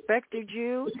 they respected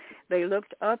you. They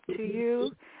looked up to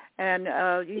you. And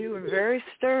you were very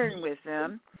stern with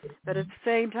them, but at the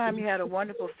same time you had a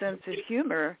wonderful sense of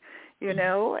humor, and,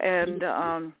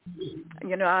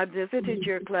 I visited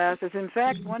your classes. In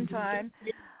fact, one time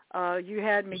you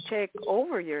had me take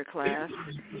over your class,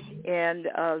 and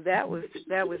that was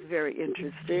very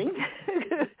interesting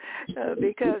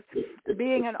because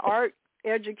being an art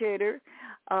educator,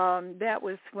 that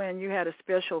was when you had a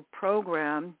special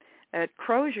program at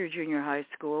Crozier Junior High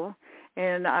School.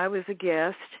 and I was a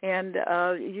guest, and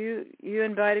you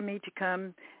invited me to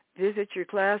come visit your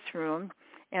classroom,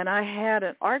 and I had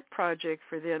an art project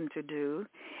for them to do,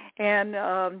 and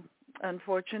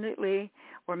unfortunately,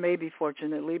 or maybe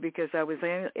fortunately, because I was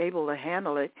able to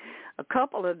handle it, a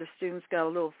couple of the students got a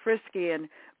little frisky and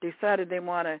decided they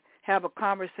want to have a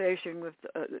conversation with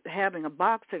having a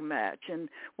boxing match. And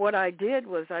what I did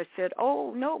was I said,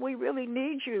 oh, no, we really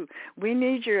need you. We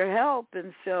need your help.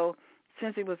 And so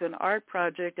since it was an art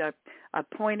project, I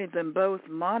pointed them both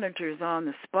monitors on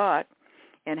the spot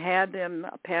and had them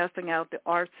passing out the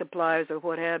art supplies or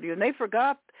what have you. And they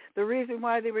forgot the reason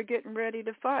why they were getting ready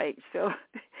to fight. So,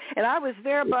 and I was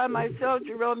there by myself,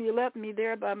 Jerome. You left me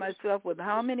there by myself with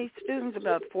how many students?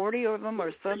 About 40 of them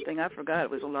or something. I forgot.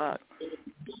 It was a lot.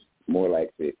 More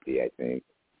like 50, I think.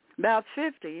 About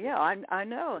 50, yeah, I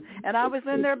know. And I was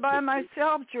in there by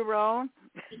myself, Jerome.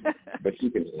 But you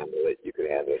can handle it. You can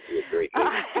handle it. You're a great lady.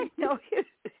 I know.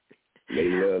 They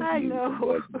loved you. I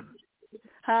know.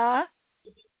 Huh?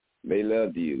 They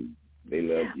loved you. They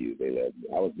loved you. They loved you.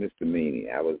 I was Mr.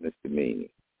 Meanie. I was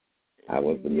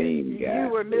the mean guy. You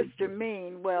were Mr.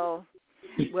 Mean. Well,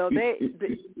 they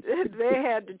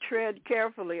had to tread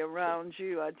carefully around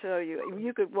you. I tell you,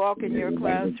 you could walk in your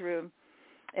classroom,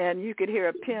 and you could hear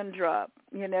a pin drop.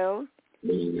 You know.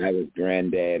 I was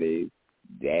granddaddy,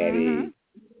 daddy,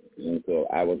 and so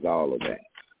I was all of that.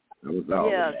 I was all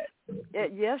of that.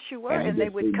 Yes, you were, and they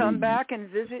would come back and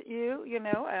visit you, you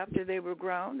know, after they were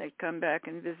grown. They'd come back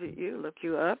and visit you, look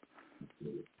you up.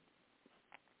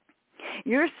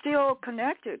 You're still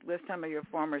connected with some of your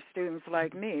former students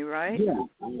like me, right? Yeah,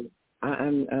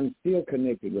 I'm still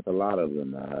connected with a lot of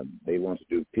them. They want to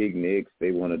do picnics.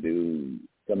 They want to do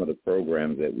some of the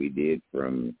programs that we did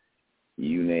from,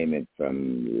 you name it,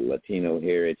 from Latino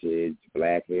heritage,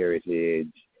 Black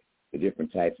heritage, the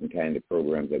different types and kind of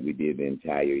programs that we did the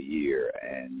entire year.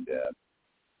 And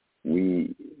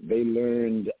they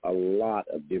learned a lot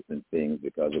of different things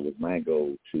because it was my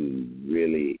goal to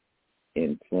really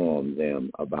inform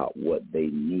them about what they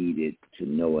needed to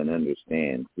know and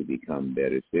understand to become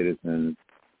better citizens,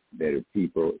 better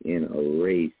people in a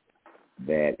race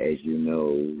that, as you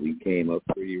know, we came up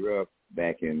pretty rough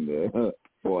back in the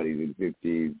 40s and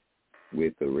 50s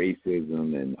with the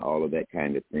racism and all of that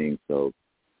kind of thing. So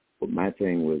what my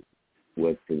thing was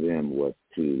to them was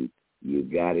you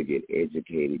got to get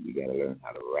educated. You got to learn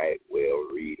how to write well,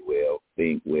 read well,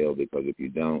 think well, because if you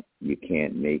don't, you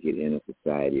can't make it in a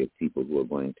society of people who are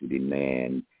going to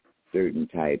demand certain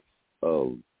types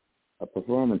of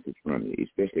performances from you,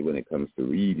 especially when it comes to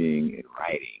reading and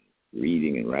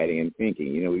writing and thinking.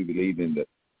 You know, we believe in the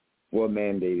 4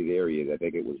 mandated areas. I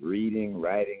think it was reading,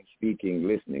 writing, speaking,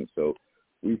 listening. So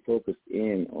we focused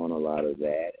in on a lot of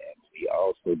that, and we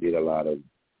also did a lot of,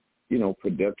 you know,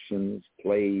 productions,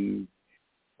 plays,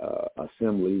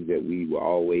 assemblies that we were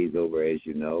always over, as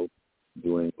you know,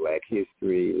 doing Black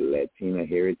History, Latina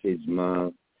Heritage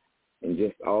Month, and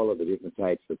just all of the different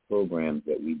types of programs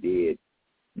that we did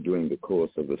during the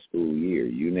course of a school year.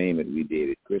 You name it, we did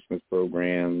it. Christmas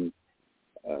programs,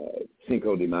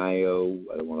 Cinco de Mayo,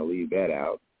 I don't want to leave that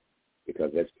out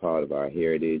because that's part of our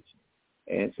heritage.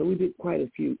 And so we did quite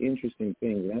a few interesting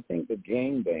things, and I think the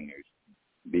gangbangers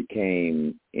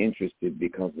became interested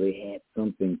because they had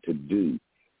something to do.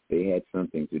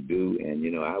 And,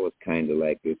 you know, I was kind of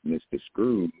like this Mr.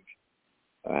 Scrooge.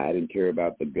 I didn't care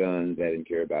about the guns. I didn't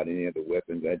care about any of the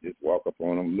weapons. I just walk up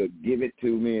on them, look, give it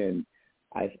to me. And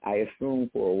I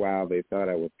assumed for a while they thought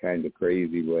I was kind of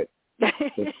crazy, but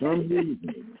for some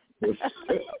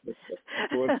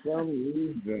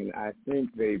reason, I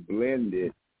think they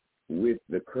blended with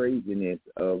the craziness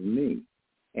of me.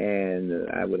 And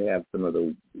I would have some of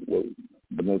the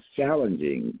most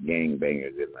challenging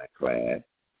gangbangers in my class.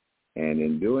 And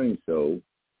in doing so,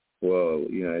 well,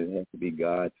 you know, it has to be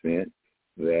God sent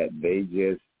that they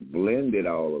just blended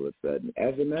all of a sudden.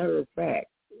 As a matter of fact,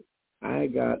 I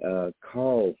got a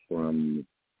call from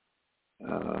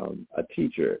a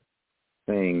teacher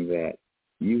saying that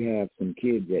you have some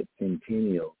kids at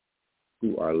Centennial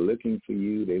who are looking for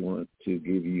you. They want to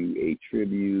give you a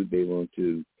tribute. They want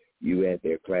you at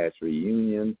their class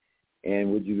reunion.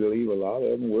 And would you believe a lot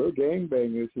of them were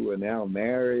gangbangers who are now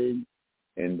married.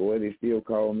 And, boy, they still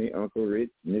call me Uncle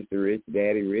Rich, Mr. Rich,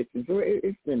 Daddy Rich. And so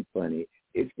it's been funny.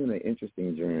 It's been an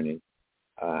interesting journey.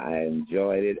 I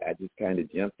enjoyed it. I just kind of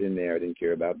jumped in there. I didn't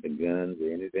care about the guns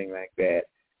or anything like that.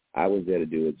 I was there to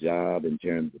do a job in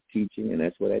terms of teaching, and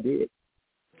that's what I did.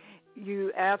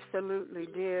 You absolutely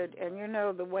did. And, you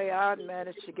know, the way I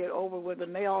managed to get over with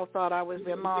them, they all thought I was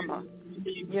their mama.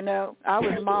 You know, I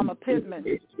was Mama Pittman.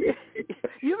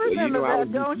 You remember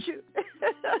that, don't you?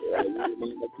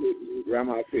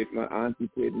 Grandma Pittman, Auntie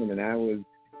Pittman, and I was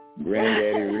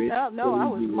Granddaddy Rich. No, I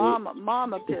was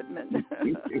Mama Pittman.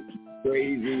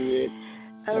 Crazy Rich.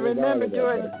 I remember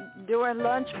during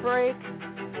lunch break,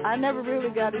 I never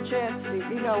really got a chance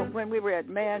to, when we were at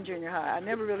Man Junior High, I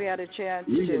never really had a chance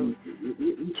to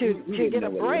get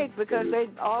a break because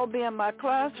they'd all be in my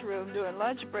classroom during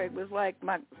lunch break. It was like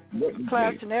my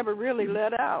class never really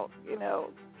let out,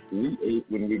 We ate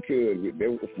when we could. There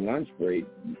was lunch break.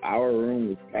 Our room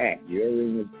was packed. Your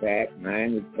room was packed.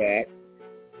 Mine was packed.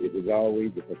 It was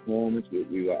always a performance.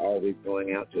 We were always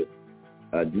going out to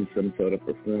do some sort of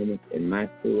performance. And the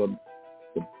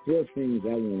four things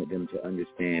I wanted them to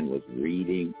understand was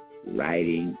reading,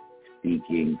 writing,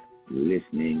 speaking,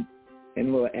 listening,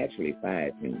 and actually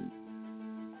 5 things.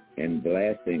 And the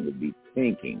last thing would be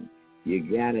thinking. You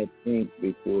got to think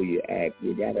before you act.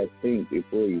 You got to think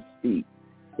before you speak.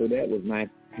 So that was my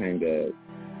kind of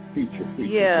feature.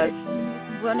 Yes.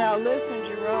 Well, now listen,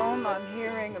 Jerome, I'm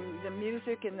hearing the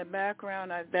music in the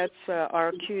background. That's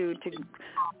our cue to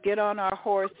get on our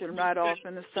horse and ride off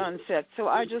in the sunset. So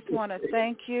I just want to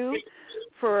thank you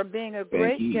for being a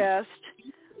great guest.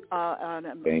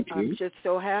 Thank you. I'm just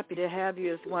so happy to have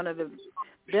you as one of the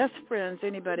best friends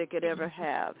anybody could ever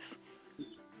have.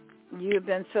 You've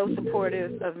been so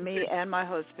supportive of me and my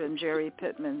husband, Jerry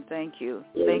Pittman. Thank you.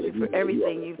 Thank you for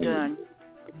everything you've done.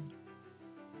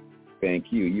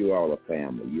 Thank you. You all are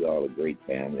family. You all a great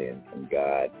family, and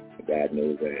God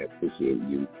knows I appreciate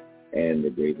you and the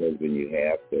great husband you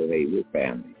have. So, hey, we're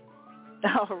family.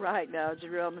 All right now,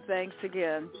 Jerome. Thanks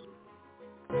again.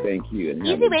 Thank you.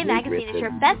 eZWay magazine is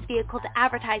your best vehicle to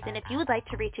advertise in if you would like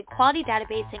to reach a quality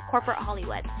database in corporate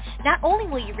Hollywood. Not only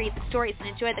will you read the stories and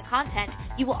enjoy the content,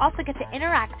 you will also get to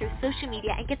interact through social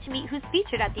media and get to meet who's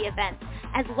featured at the event,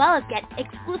 as well as get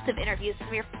exclusive interviews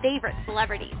from your favorite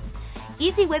celebrities.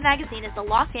 eZWay magazine is a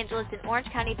Los Angeles and Orange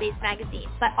County-based magazine,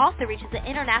 but also reaches an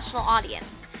international audience.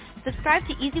 Subscribe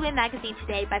to eZWay magazine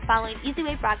today by following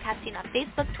eZWay Broadcasting on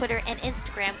Facebook, Twitter, and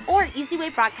Instagram, or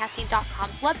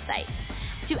eZWayBroadcasting.com's website.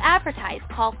 To advertise,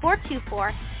 call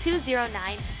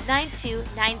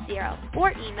 424-209-9290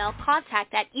 or email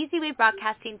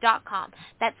contact@eZWayBroadcasting.com.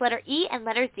 That's letter E and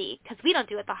letter Z, because we don't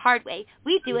do it the hard way.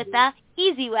 We do it the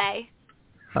easy way.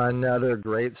 Another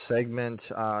great segment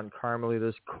on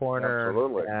Carmelita's Corner.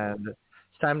 Absolutely. And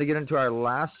it's time to get into our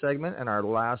last segment and our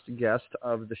last guest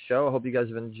of the show. I hope you guys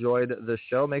have enjoyed the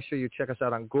show. Make sure you check us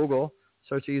out on Google.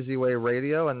 Search eZWay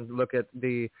Radio and look at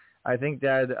I think,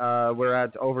 Dad, we're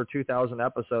at over 2,000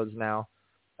 episodes now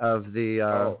of the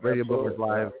Radio Boomers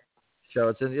Live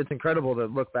show. It's incredible to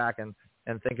look back and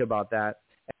think about that.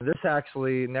 And this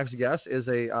actually, next guest, is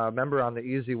a member on the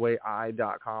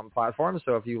eZWay.com platform.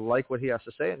 So if you like what he has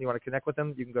to say and you want to connect with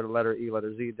him, you can go to letter E,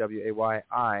 letter Z,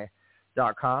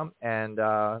 WAYI.com and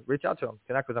reach out to him,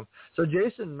 connect with him. So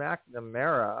Jason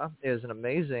McNamara is an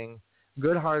amazing,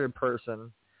 good-hearted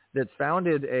person that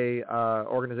founded a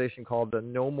organization called the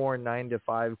No More 9 to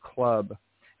 5 Club,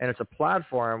 and it's a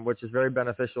platform which is very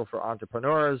beneficial for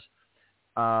entrepreneurs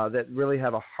that really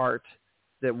have a heart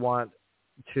that want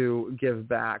to give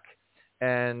back.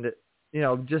 And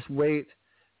just wait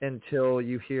until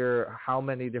you hear how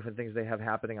many different things they have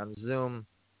happening on Zoom,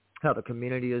 how the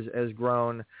community has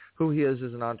grown, who he is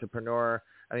as an entrepreneur.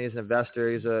 I mean, he's an investor.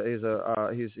 He's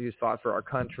fought for our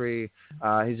country.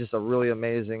 He's just a really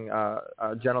amazing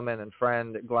gentleman and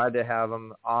friend. Glad to have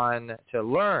him on to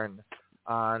learn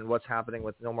on what's happening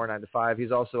with No More 9 to 5.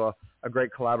 He's also a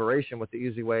great collaboration with the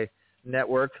eZWay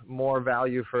Network. More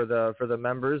value for the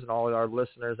members and all of our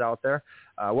listeners out there.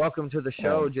 Welcome to the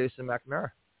show, Jason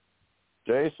McNamara.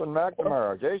 Jason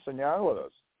McNamara. Jason, you're on with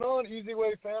us. On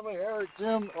eZWay family, Eric,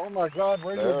 Jim, oh my God,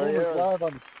 Radio Boomers Live.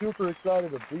 I'm super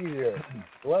excited to be here.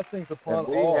 Blessings upon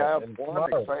all. We have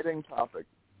one exciting topic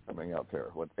coming up here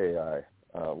with AI.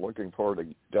 Looking forward to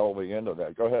delving into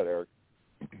that. Go ahead, Eric.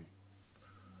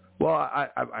 Well,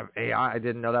 AI, I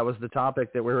didn't know that was the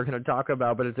topic that we were going to talk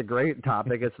about, but it's a great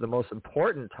topic. It's the most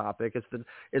important topic.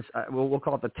 We'll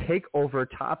call it the takeover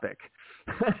topic.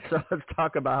 So let's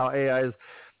talk about how AI is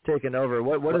taken over.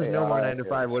 What is No More 9 to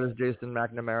 5? What is Jason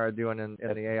McNamara doing in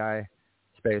the AI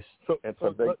space? It's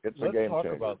a game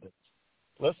changer. About this.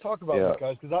 Let's talk about this,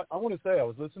 guys, because I want to say I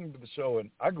was listening to the show,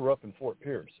 and I grew up in Fort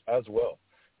Pierce as well.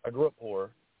 I grew up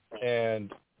poor,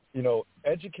 and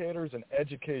educators and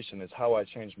education is how I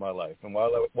changed my life, and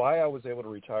why I was able to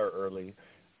retire early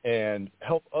and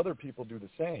help other people do the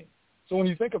same. So when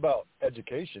you think about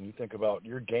education, you think about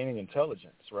you're gaining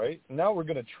intelligence, right? Now we're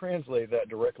going to translate that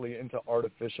directly into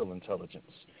artificial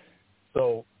intelligence.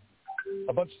 So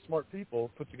a bunch of smart people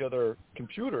put together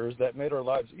computers that made our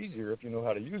lives easier if you know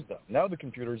how to use them. Now the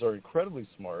computers are incredibly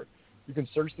smart. You can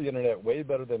search the internet way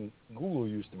better than Google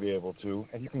used to be able to,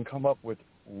 and you can come up with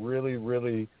really,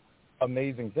 really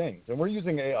amazing things. And we're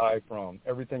using AI from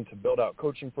everything to build out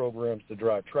coaching programs, to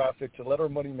drive traffic, to let our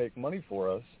money make money for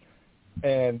us.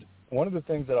 And one of the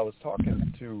things that I was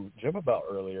talking to Jim about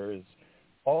earlier is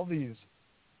all these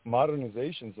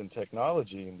modernizations in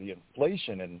technology and the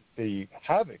inflation and the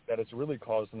havoc that it's really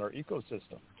caused in our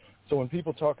ecosystem. So when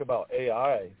people talk about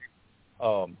AI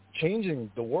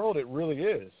changing the world, it really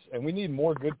is. And we need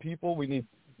more good people. We need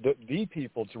the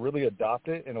people to really adopt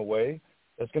it in a way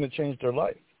that's going to change their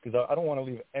life, because I don't want to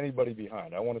leave anybody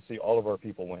behind. I want to see all of our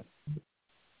people win.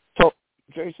 So,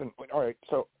 Jason, all right,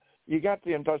 so you got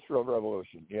the Industrial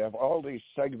Revolution. You have all these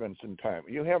segments in time.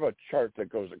 You have a chart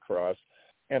that goes across,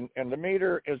 and the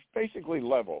meter is basically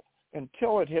level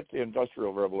until it hits the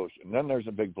Industrial Revolution. Then there's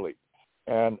a big bleep,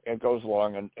 and it goes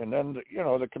along, and then,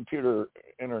 the computer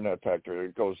internet factor,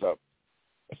 it goes up.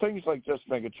 Things like this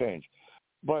make a change.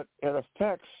 But it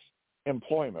affects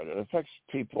employment. It affects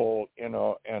people,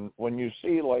 and when you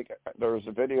see, like, there was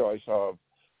a video I saw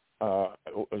of,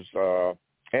 it was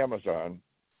Amazon,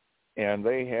 and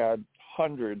they had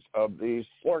hundreds of these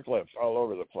forklifts all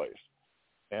over the place,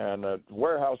 and the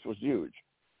warehouse was huge.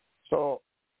 So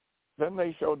then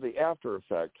they showed the after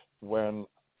effect when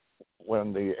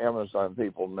the Amazon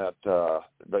people met,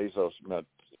 Bezos met,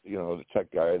 the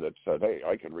tech guy that said, hey,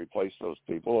 I could replace those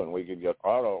people and we could get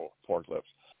auto forklifts.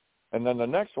 And then the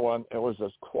next one, it was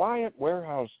this quiet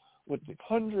warehouse with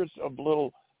hundreds of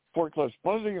little forklifts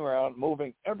buzzing around,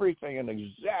 moving everything in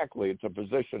exactly the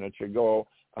position it should go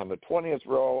on the 20th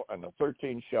row and the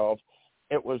 13th shelf.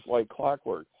 It was like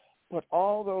clockwork. But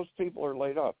all those people are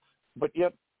laid up. But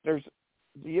yet there's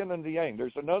the yin and the yang.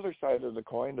 There's another side of the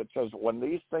coin that says when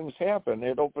these things happen,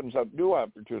 it opens up new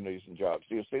opportunities and jobs.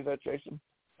 Do you see that, Jason?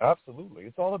 Absolutely.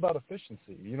 It's all about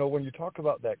efficiency. When you talk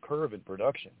about that curve in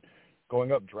production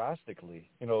going up drastically,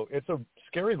 it's a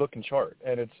scary looking chart,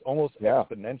 and it's almost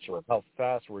exponential how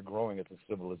fast we're growing as a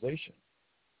civilization.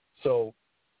 So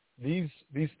these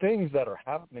things that are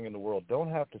happening in the world don't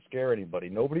have to scare anybody.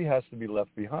 Nobody has to be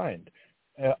left behind.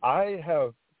 I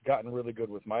have gotten really good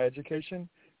with my education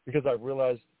because I've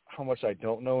realized how much I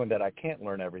don't know and that I can't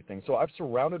learn everything. So I've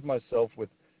surrounded myself with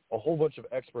a whole bunch of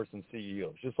experts and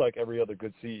CEOs, just like every other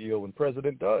good CEO and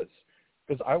president does,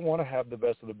 because I want to have the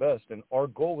best of the best. And our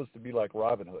goal is to be like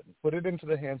Robin Hood and put it into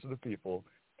the hands of the people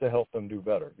to help them do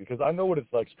better, because I know what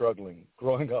it's like struggling,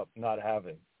 growing up, not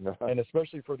having. And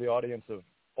especially for the audience of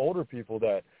older people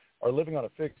that are living on a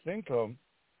fixed income,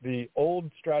 the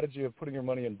old strategy of putting your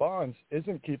money in bonds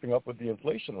isn't keeping up with the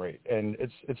inflation rate. And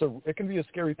it can be a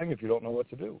scary thing if you don't know what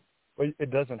to do. But it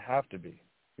doesn't have to be,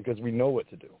 because we know what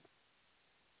to do.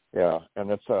 Yeah, and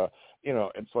it's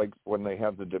it's like when they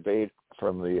have the debate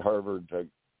from the Harvard,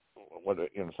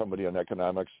 somebody in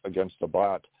economics against the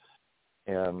bot,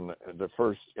 and the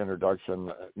first introduction,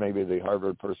 maybe the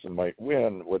Harvard person might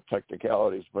win with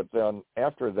technicalities, but then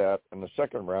after that, in the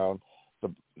second round, the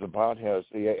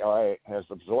AI has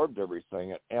absorbed everything,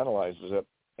 it analyzes it,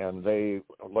 and they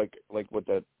like with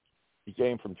that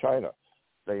game from China,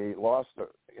 they lost.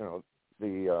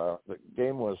 The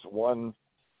game was won.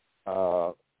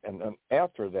 And then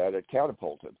after that, it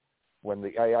catapulted when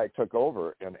the AI took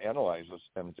over and analyzes,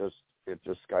 and it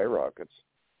just skyrockets.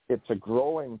 It's a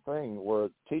growing thing where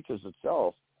it teaches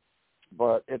itself,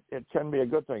 but it can be a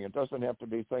good thing. It doesn't have to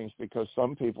be things, because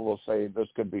some people will say this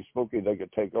could be spooky, they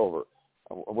could take over.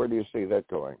 Where do you see that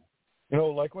going?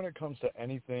 Like when it comes to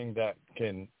anything that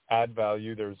can add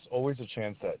value, there's always a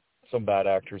chance that some bad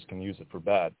actors can use it for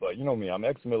bad. But you know me, I'm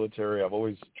ex-military. I've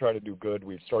always tried to do good.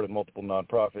 We've started multiple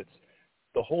nonprofits.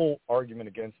 The whole argument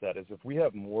against that is if we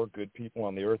have more good people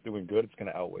on the earth doing good, it's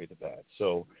going to outweigh the bad.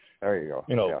 So there you go.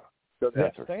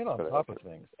 Staying on top of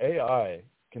things. AI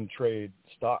can trade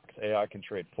stocks. AI can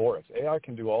trade forex. AI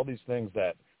can do all these things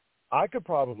that I could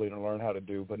probably learn how to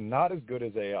do, but not as good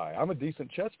as AI. I'm a decent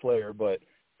chess player, but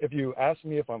if you ask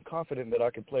me if I'm confident that I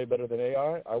can play better than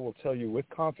AI, I will tell you with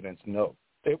confidence, no.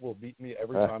 It will beat me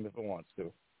every time if it wants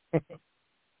to.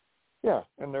 Yeah,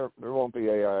 and there won't be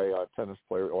AI tennis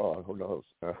player. Well, who knows?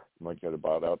 Might get a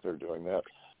bot out there doing that.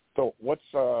 So what's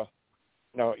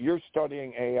now you're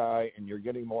studying AI and you're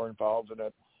getting more involved in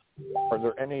it. Are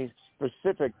there any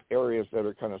specific areas that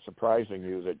are kind of surprising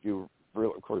you that you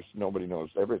really, of course, nobody knows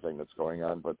everything that's going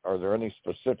on, but are there any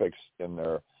specifics in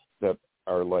there that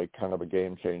are like kind of a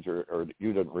game changer or that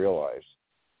you didn't realize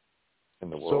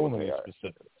in the world of AI? So many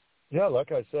specifics. Yeah,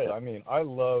 like I said, I mean, I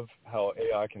love how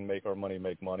AI can make our money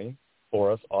make money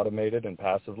for us, automated and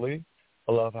passively.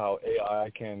 I love how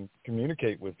AI can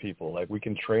communicate with people. Like we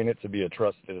can train it to be a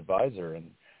trusted advisor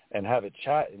and have it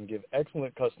chat and give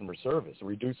excellent customer service,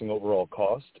 reducing overall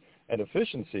cost and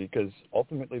efficiency, because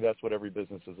ultimately that's what every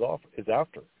business is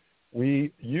after.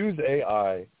 We use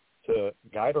AI to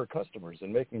guide our customers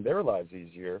in making their lives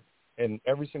easier in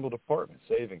every single department: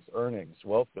 savings, earnings,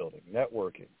 wealth building,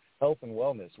 networking, health and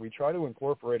wellness. We try to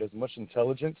incorporate as much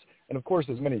intelligence and, of course,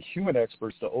 as many human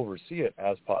experts to oversee it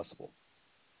as possible.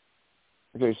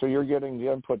 Okay, so you're getting the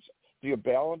inputs. Do you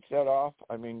balance that off?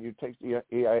 I mean, you take the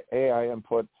AI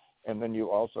input, and then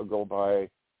you also go by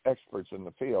experts in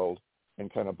the field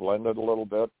and kind of blend it a little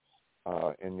bit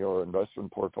in your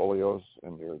investment portfolios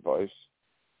and your advice?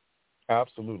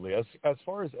 Absolutely. As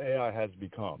far as AI has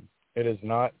become, it is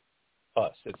not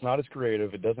us. It's not as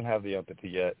creative. It doesn't have the empathy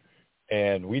yet.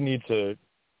 And we need to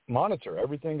monitor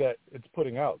everything that it's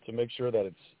putting out to make sure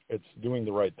that it's doing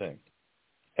the right thing.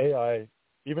 AI,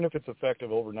 even if it's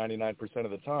effective over 99%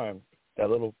 of the time, that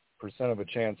little percent of a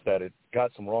chance that it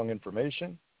got some wrong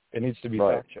information, it needs to be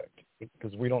fact-checked,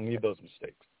 because we don't need those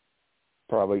mistakes.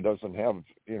 Probably doesn't have,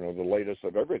 the latest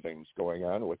of everything's going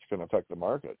on, which can affect the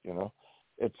market,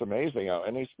 It's amazing how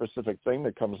any specific thing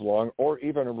that comes along, or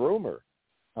even a rumor,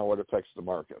 how it affects the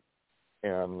market.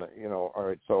 And, all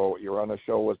right, so you're on a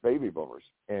show with baby boomers,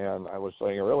 and I was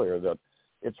saying earlier that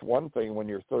it's one thing when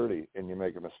you're 30 and you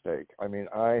make a mistake. I mean,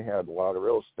 I had a lot of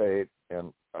real estate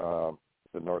in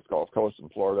the North Gulf Coast in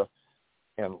Florida,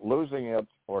 and losing it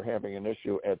or having an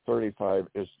issue at 35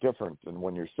 is different than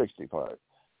when you're 65,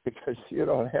 because you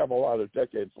don't have a lot of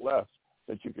decades left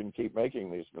that you can keep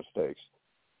making these mistakes.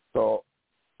 So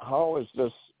how is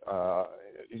this,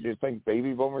 do you think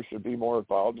baby boomers should be more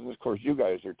involved in this? Of course, you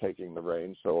guys are taking the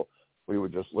reins, so we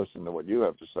would just listen to what you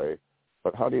have to say.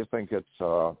 But how do you think it's,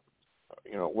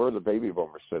 where are the baby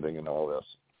boomers sitting in all this?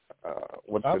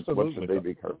 What's the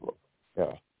baby curve look?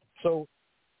 Yeah. So,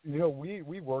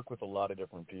 we work with a lot of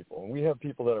different people, and we have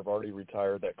people that have already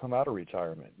retired that come out of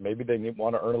retirement. Maybe they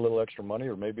want to earn a little extra money,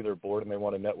 or maybe they're bored and they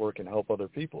want to network and help other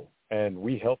people. And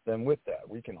we help them with that.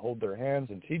 We can hold their hands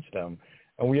and teach them.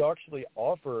 And we actually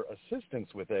offer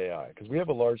assistance with AI, because we have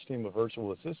a large team of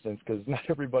virtual assistants, because not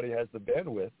everybody has the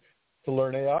bandwidth to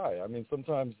learn AI. I mean,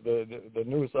 sometimes the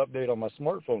newest update on my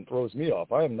smartphone throws me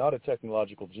off. I am not a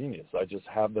technological genius. I just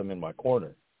have them in my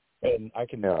corner. And I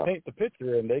can paint the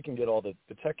picture, and they can get all the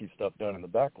techie stuff done in the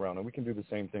background, and we can do the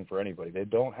same thing for anybody. They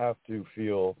don't have to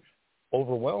feel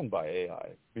overwhelmed by AI,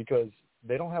 because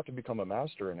they don't have to become a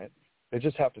master in it. They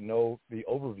just have to know the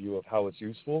overview of how it's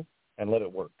useful and let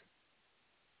it work.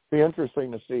 Be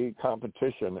interesting to see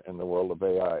competition in the world of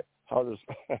AI. How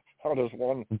does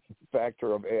one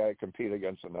factor of AI compete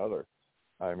against another?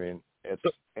 I mean, it's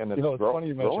funny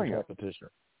you mentioned competition.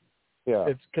 Yeah,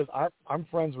 it's because I'm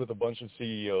friends with a bunch of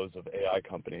CEOs of AI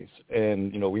companies,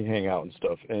 and we hang out and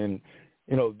stuff. And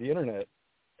the internet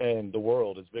and the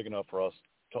world is big enough for us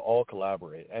to all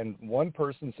collaborate. And one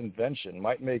person's invention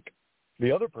might make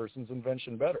the other person's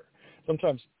invention better.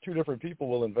 Sometimes two different people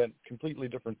will invent completely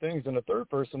different things, and a third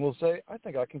person will say, I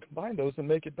think I can combine those and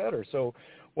make it better. So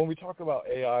when we talk about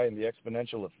AI and the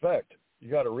exponential effect,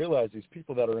 you got to realize these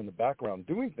people that are in the background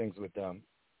doing things with them,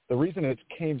 the reason it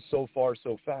came so far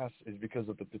so fast is because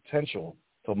of the potential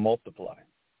to multiply.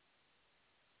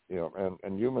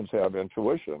 And humans have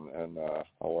intuition and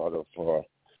a lot of,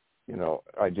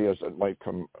 ideas that might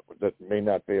come that may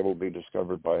not be able to be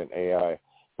discovered by an AI.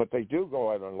 But they do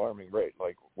go at an alarming rate.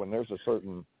 Like when there's a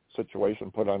certain situation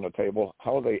put on the table,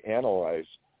 how they analyze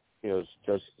is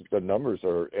just, the numbers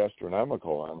are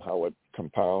astronomical on how it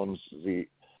compounds the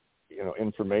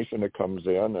information that comes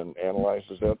in and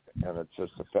analyzes it, and it's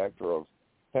just a factor of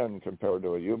 10 compared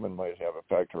to a human might have a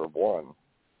factor of 1.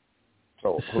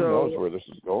 So who knows where this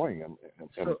is going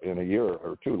in a year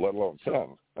or two, let alone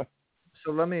 10.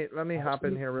 So let me hop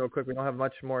in here real quick. We don't have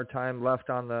much more time left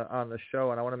on the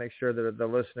show, and I want to make sure that the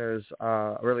listeners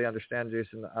really understand,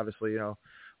 Jason, obviously,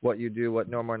 what you do, what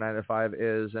No More 9 to 5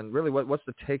 is, and really what's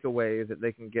the takeaway that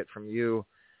they can get from you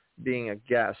being a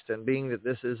guest, and being that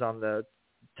this is on the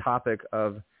topic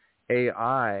of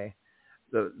AI.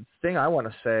 The thing I want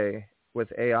to say with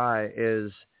AI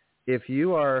is, if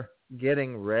you are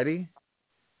getting ready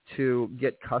to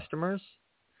get customers,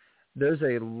 there's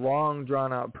a long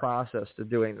drawn-out process to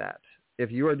doing that.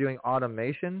 If you are doing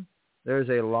automation, there's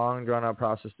a long drawn-out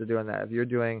process to doing that. If you're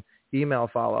doing email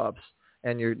follow-ups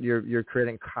and you're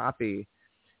creating copy,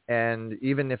 and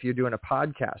even if you're doing a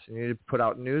podcast and you need to put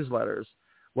out newsletters,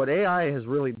 what AI has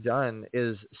really done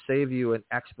is save you an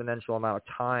exponential amount of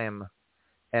time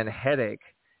and headache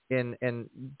in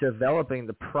developing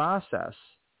the process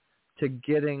to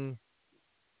getting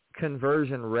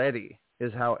conversion ready.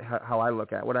 is how I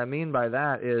look at it. What I mean by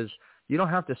that is you don't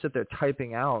have to sit there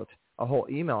typing out a whole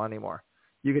email anymore.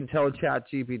 You can tell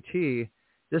ChatGPT,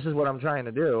 this is what I'm trying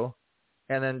to do,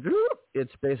 and then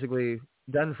it's basically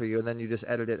done for you, and then you just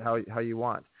edit it how you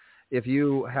want. If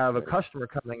you have a customer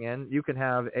coming in, you can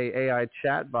have a AI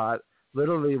chatbot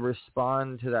literally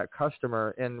respond to that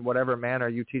customer in whatever manner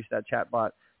you teach that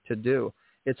chatbot to do.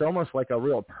 It's almost like a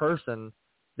real person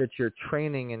that you're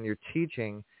training and you're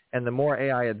teaching, and the more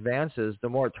AI advances, the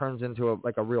more it turns into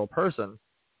like a real person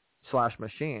 /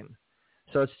 machine.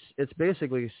 So it's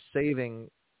basically saving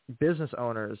business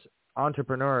owners,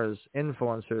 entrepreneurs,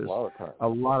 influencers a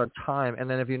lot of time. And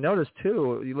then if you notice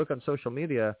too, you look on social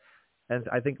media, and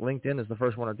I think LinkedIn is the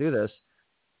first one to do this,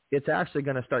 it's actually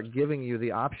going to start giving you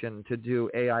the option to do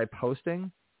AI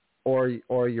posting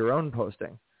or your own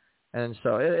posting. And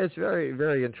so it's very,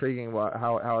 very intriguing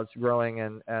how it's growing.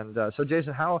 And so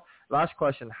Jason, last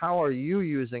question, how are you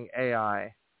using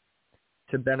AI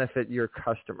to benefit your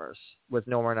customers with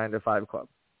No More 9 to 5 Club?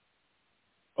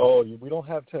 Oh, we don't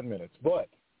have 10 minutes, but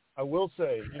I will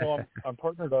say, I'm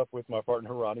partnered up with my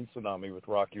partner, Ronnie Tsunami, with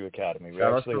Rock U Academy. We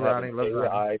actually have an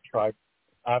AI tribe.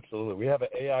 Absolutely. We have an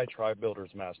AI Tribe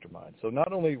Builders Mastermind. So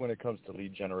not only when it comes to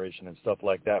lead generation and stuff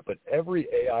like that, but every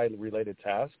AI-related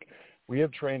task, we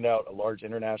have trained out a large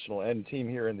international end team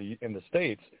here in the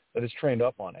States that is trained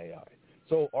up on AI.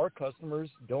 So our customers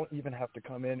don't even have to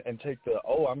come in and take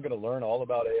I'm going to learn all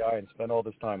about AI and spend all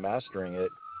this time mastering it.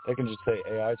 They can just say,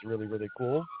 AI is really, really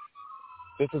cool.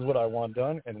 This is what I want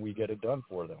done, and we get it done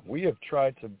for them. We have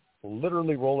tried to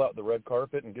literally roll out the red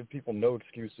carpet and give people no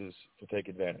excuses to take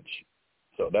advantage.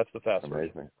 So that's the fast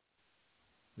version.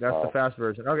 That's the fast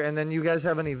version. Okay, and then you guys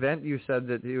have an event. You said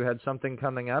that you had something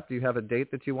coming up. Do you have a date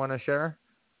that you want to share?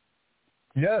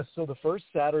 Yes, so the first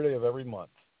Saturday of every month,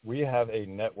 we have a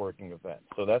networking event.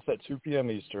 So that's at 2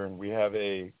 p.m. Eastern. We have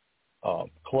a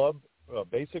club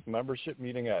basic membership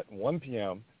meeting at 1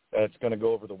 p.m. That's going to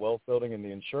go over the wealth building and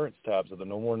the insurance tabs of the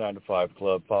No More 9 to 5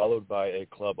 Club, followed by a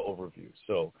club overview.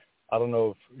 So I don't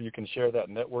know if you can share that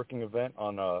networking event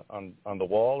on the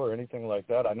wall or anything like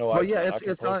that. I know. Well,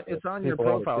 it's on your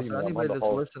profile. So anybody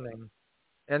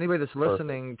that's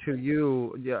listening to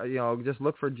you, just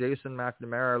look for Jason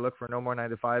McNamara, look for No More 9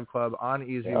 to 5 Club on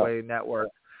eZWay Network,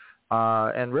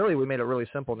 and really we made it really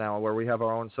simple now, where we have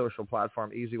our own social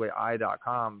platform,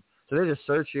 eZWay.com. So they just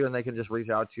search you and they can just reach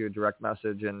out to you, direct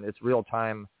message, and it's real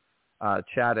time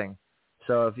chatting.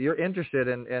 So if you're interested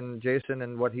in Jason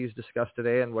and what he's discussed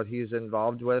today and what he's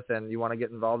involved with, and you want to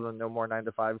get involved in the No More 9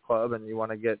 to 5 Club, and you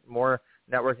want to get more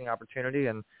networking opportunity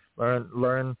and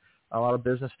learn a lot of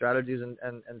business strategies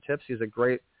and tips, he's a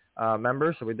great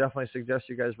member. So we definitely suggest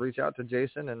you guys reach out to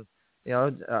Jason. And,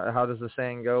 how does the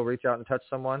saying go? Reach out and touch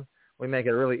someone. We make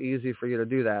it really easy for you to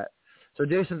do that. So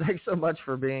Jason, thanks so much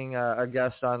for being a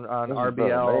guest on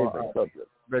RBL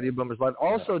Radio Boomers Live.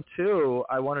 Also, too,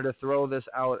 I wanted to throw this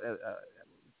out,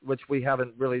 which we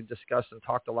haven't really discussed and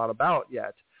talked a lot about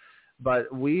yet, but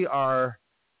we are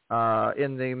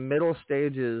in the middle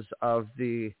stages of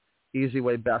the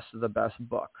eZWay Best of the Best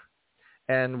book.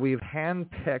 And we've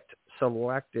handpicked,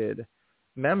 selected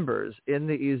members in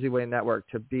the eZWay network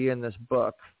to be in this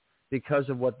book because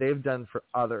of what they've done for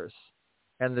others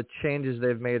and the changes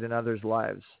they've made in others'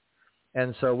 lives.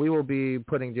 And so we will be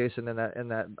putting Jason in that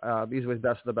eZWay's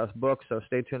Best of the Best book. So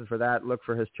stay tuned for that. Look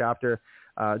for his chapter.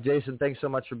 Jason, thanks so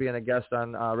much for being a guest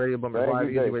on Radio Boomers Live,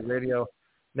 eZWay Radio.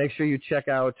 Make sure you check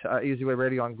out eZWay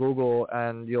Radio on Google,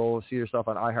 and you'll see yourself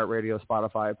on iHeartRadio,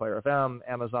 Spotify, Player FM,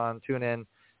 Amazon, TuneIn,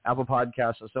 Apple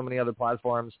Podcasts, and so many other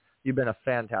platforms. You've been a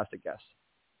fantastic guest.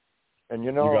 And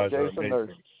Jason,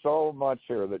 there's so much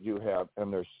here that you have,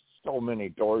 and there's so many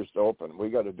doors to open. We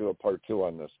got to do a part 2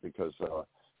 on this because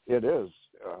it is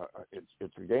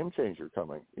it's a game changer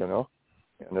coming, and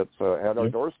it's at our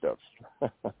doorsteps.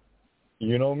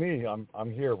 You know me,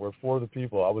 I'm here. We're for the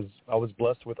people. I was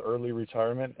blessed with early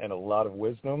retirement and a lot of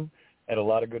wisdom and a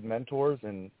lot of good mentors,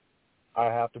 and I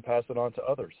have to pass it on to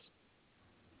others.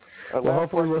 Well,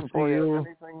 hopefully we'll see you.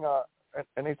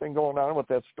 Anything going on with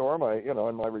that storm?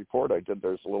 In my report I did,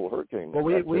 there's a little hurricane. Well,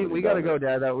 we got to go,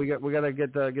 Dad. We got to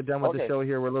get done with the show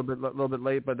here. We're a little bit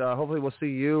late, but hopefully we'll see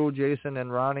you, Jason,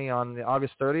 and Ronnie on the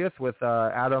August 30th with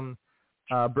Adam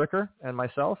Bricker and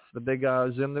myself. The big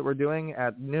Zoom that we're doing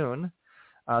at noon.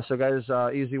 So guys,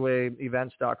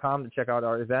 eZWayEvents.com to check out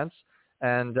our events.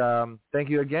 And thank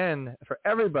you again for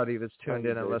everybody that's tuned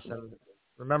in and listened.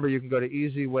 Remember, you can go to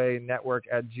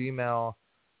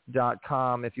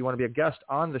eZWayNetwork@gmail.com if you want to be a guest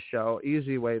on the show,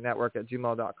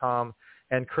 eZWayNetwork@gmail.com,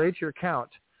 and create your account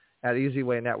at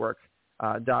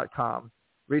eZWayNetwork.com.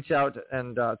 reach out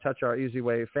and touch our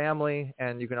eZWay family,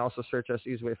 and you can also search us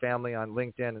eZWay family on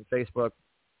LinkedIn and Facebook.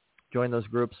 Join those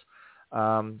groups.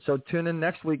 So tune in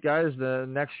next week, guys. The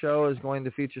next show is going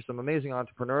to feature some amazing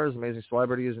entrepreneurs, amazing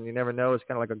celebrities, and you never know. It's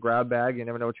kind of like a grab bag. You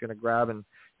never know what you're going to grab and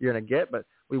you're going to get, but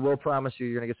we will promise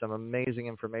you're going to get some amazing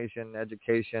information,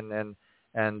 education,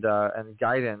 and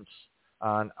guidance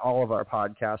on all of our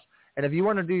podcasts. And if you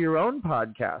want to do your own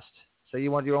podcast, so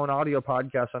you want your own audio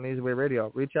podcast on eZWay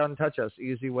Radio, reach out and touch us,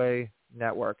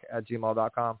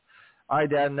 eZWayNetwork@gmail.com. All right,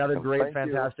 Dad, another great,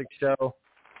 fantastic show.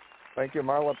 Thank you,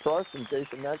 Marla Truss and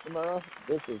Jason McNamara.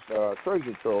 This is a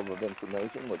treasure trove of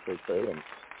information, what they say, and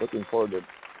looking forward to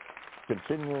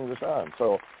continuing this on.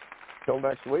 So, till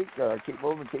next week, keep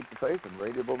moving, keep the faith, and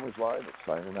Radio Boomers Live is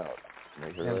signing out.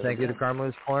 And thank you to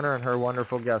Carmelita's Corner and her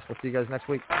wonderful guests. We'll see you guys next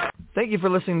week. Thank you for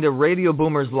listening to Radio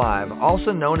Boomers Live,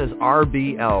 also known as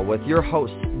RBL, with your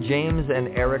hosts, James and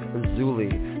Eric Zuley.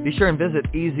 Be sure and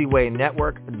visit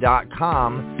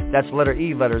eZWayNetwork.com. That's letter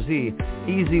E, letter Z,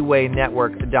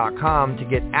 eZWayNetwork.com to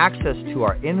get access to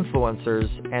our influencers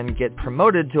and get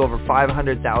promoted to over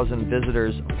 500,000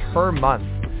 visitors per month.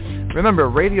 Remember,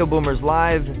 Radio Boomers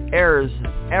Live airs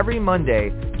every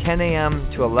Monday, 10 a.m.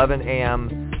 to 11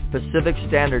 a.m. Pacific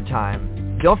Standard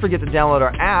Time. Don't forget to download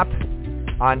our app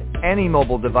on any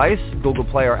mobile device, Google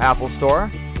Play or Apple Store,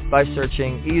 by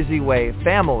searching eZWay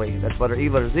Family. That's letter E,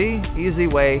 letter Z,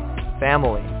 eZWay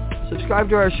Family. Subscribe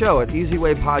to our show at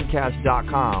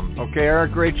eZWayPodcast.com. Okay,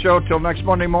 Eric, great show. Till next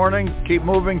Monday morning, keep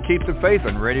moving, keep the faith,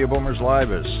 and Radio Boomers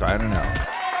Live is signing out.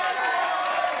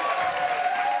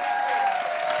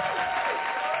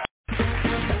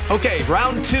 Okay,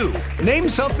 round two.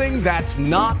 Name something that's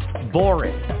not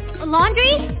boring. A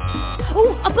laundry?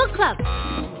 Ooh, a book club.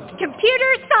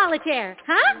 Computer solitaire,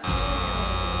 huh?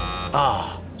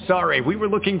 Ah, sorry, we were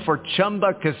looking for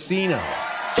Chumba Casino.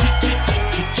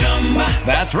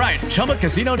 That's right,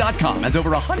 ChumbaCasino.com has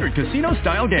over 100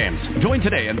 casino-style games. Join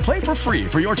today and play for free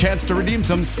for your chance to redeem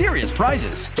some serious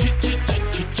prizes.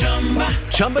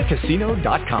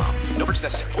 ChumbaCasino.com. No purchase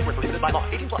necessary. Void where prohibited by law.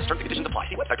 18+ terms and conditions apply.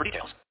 See website for details.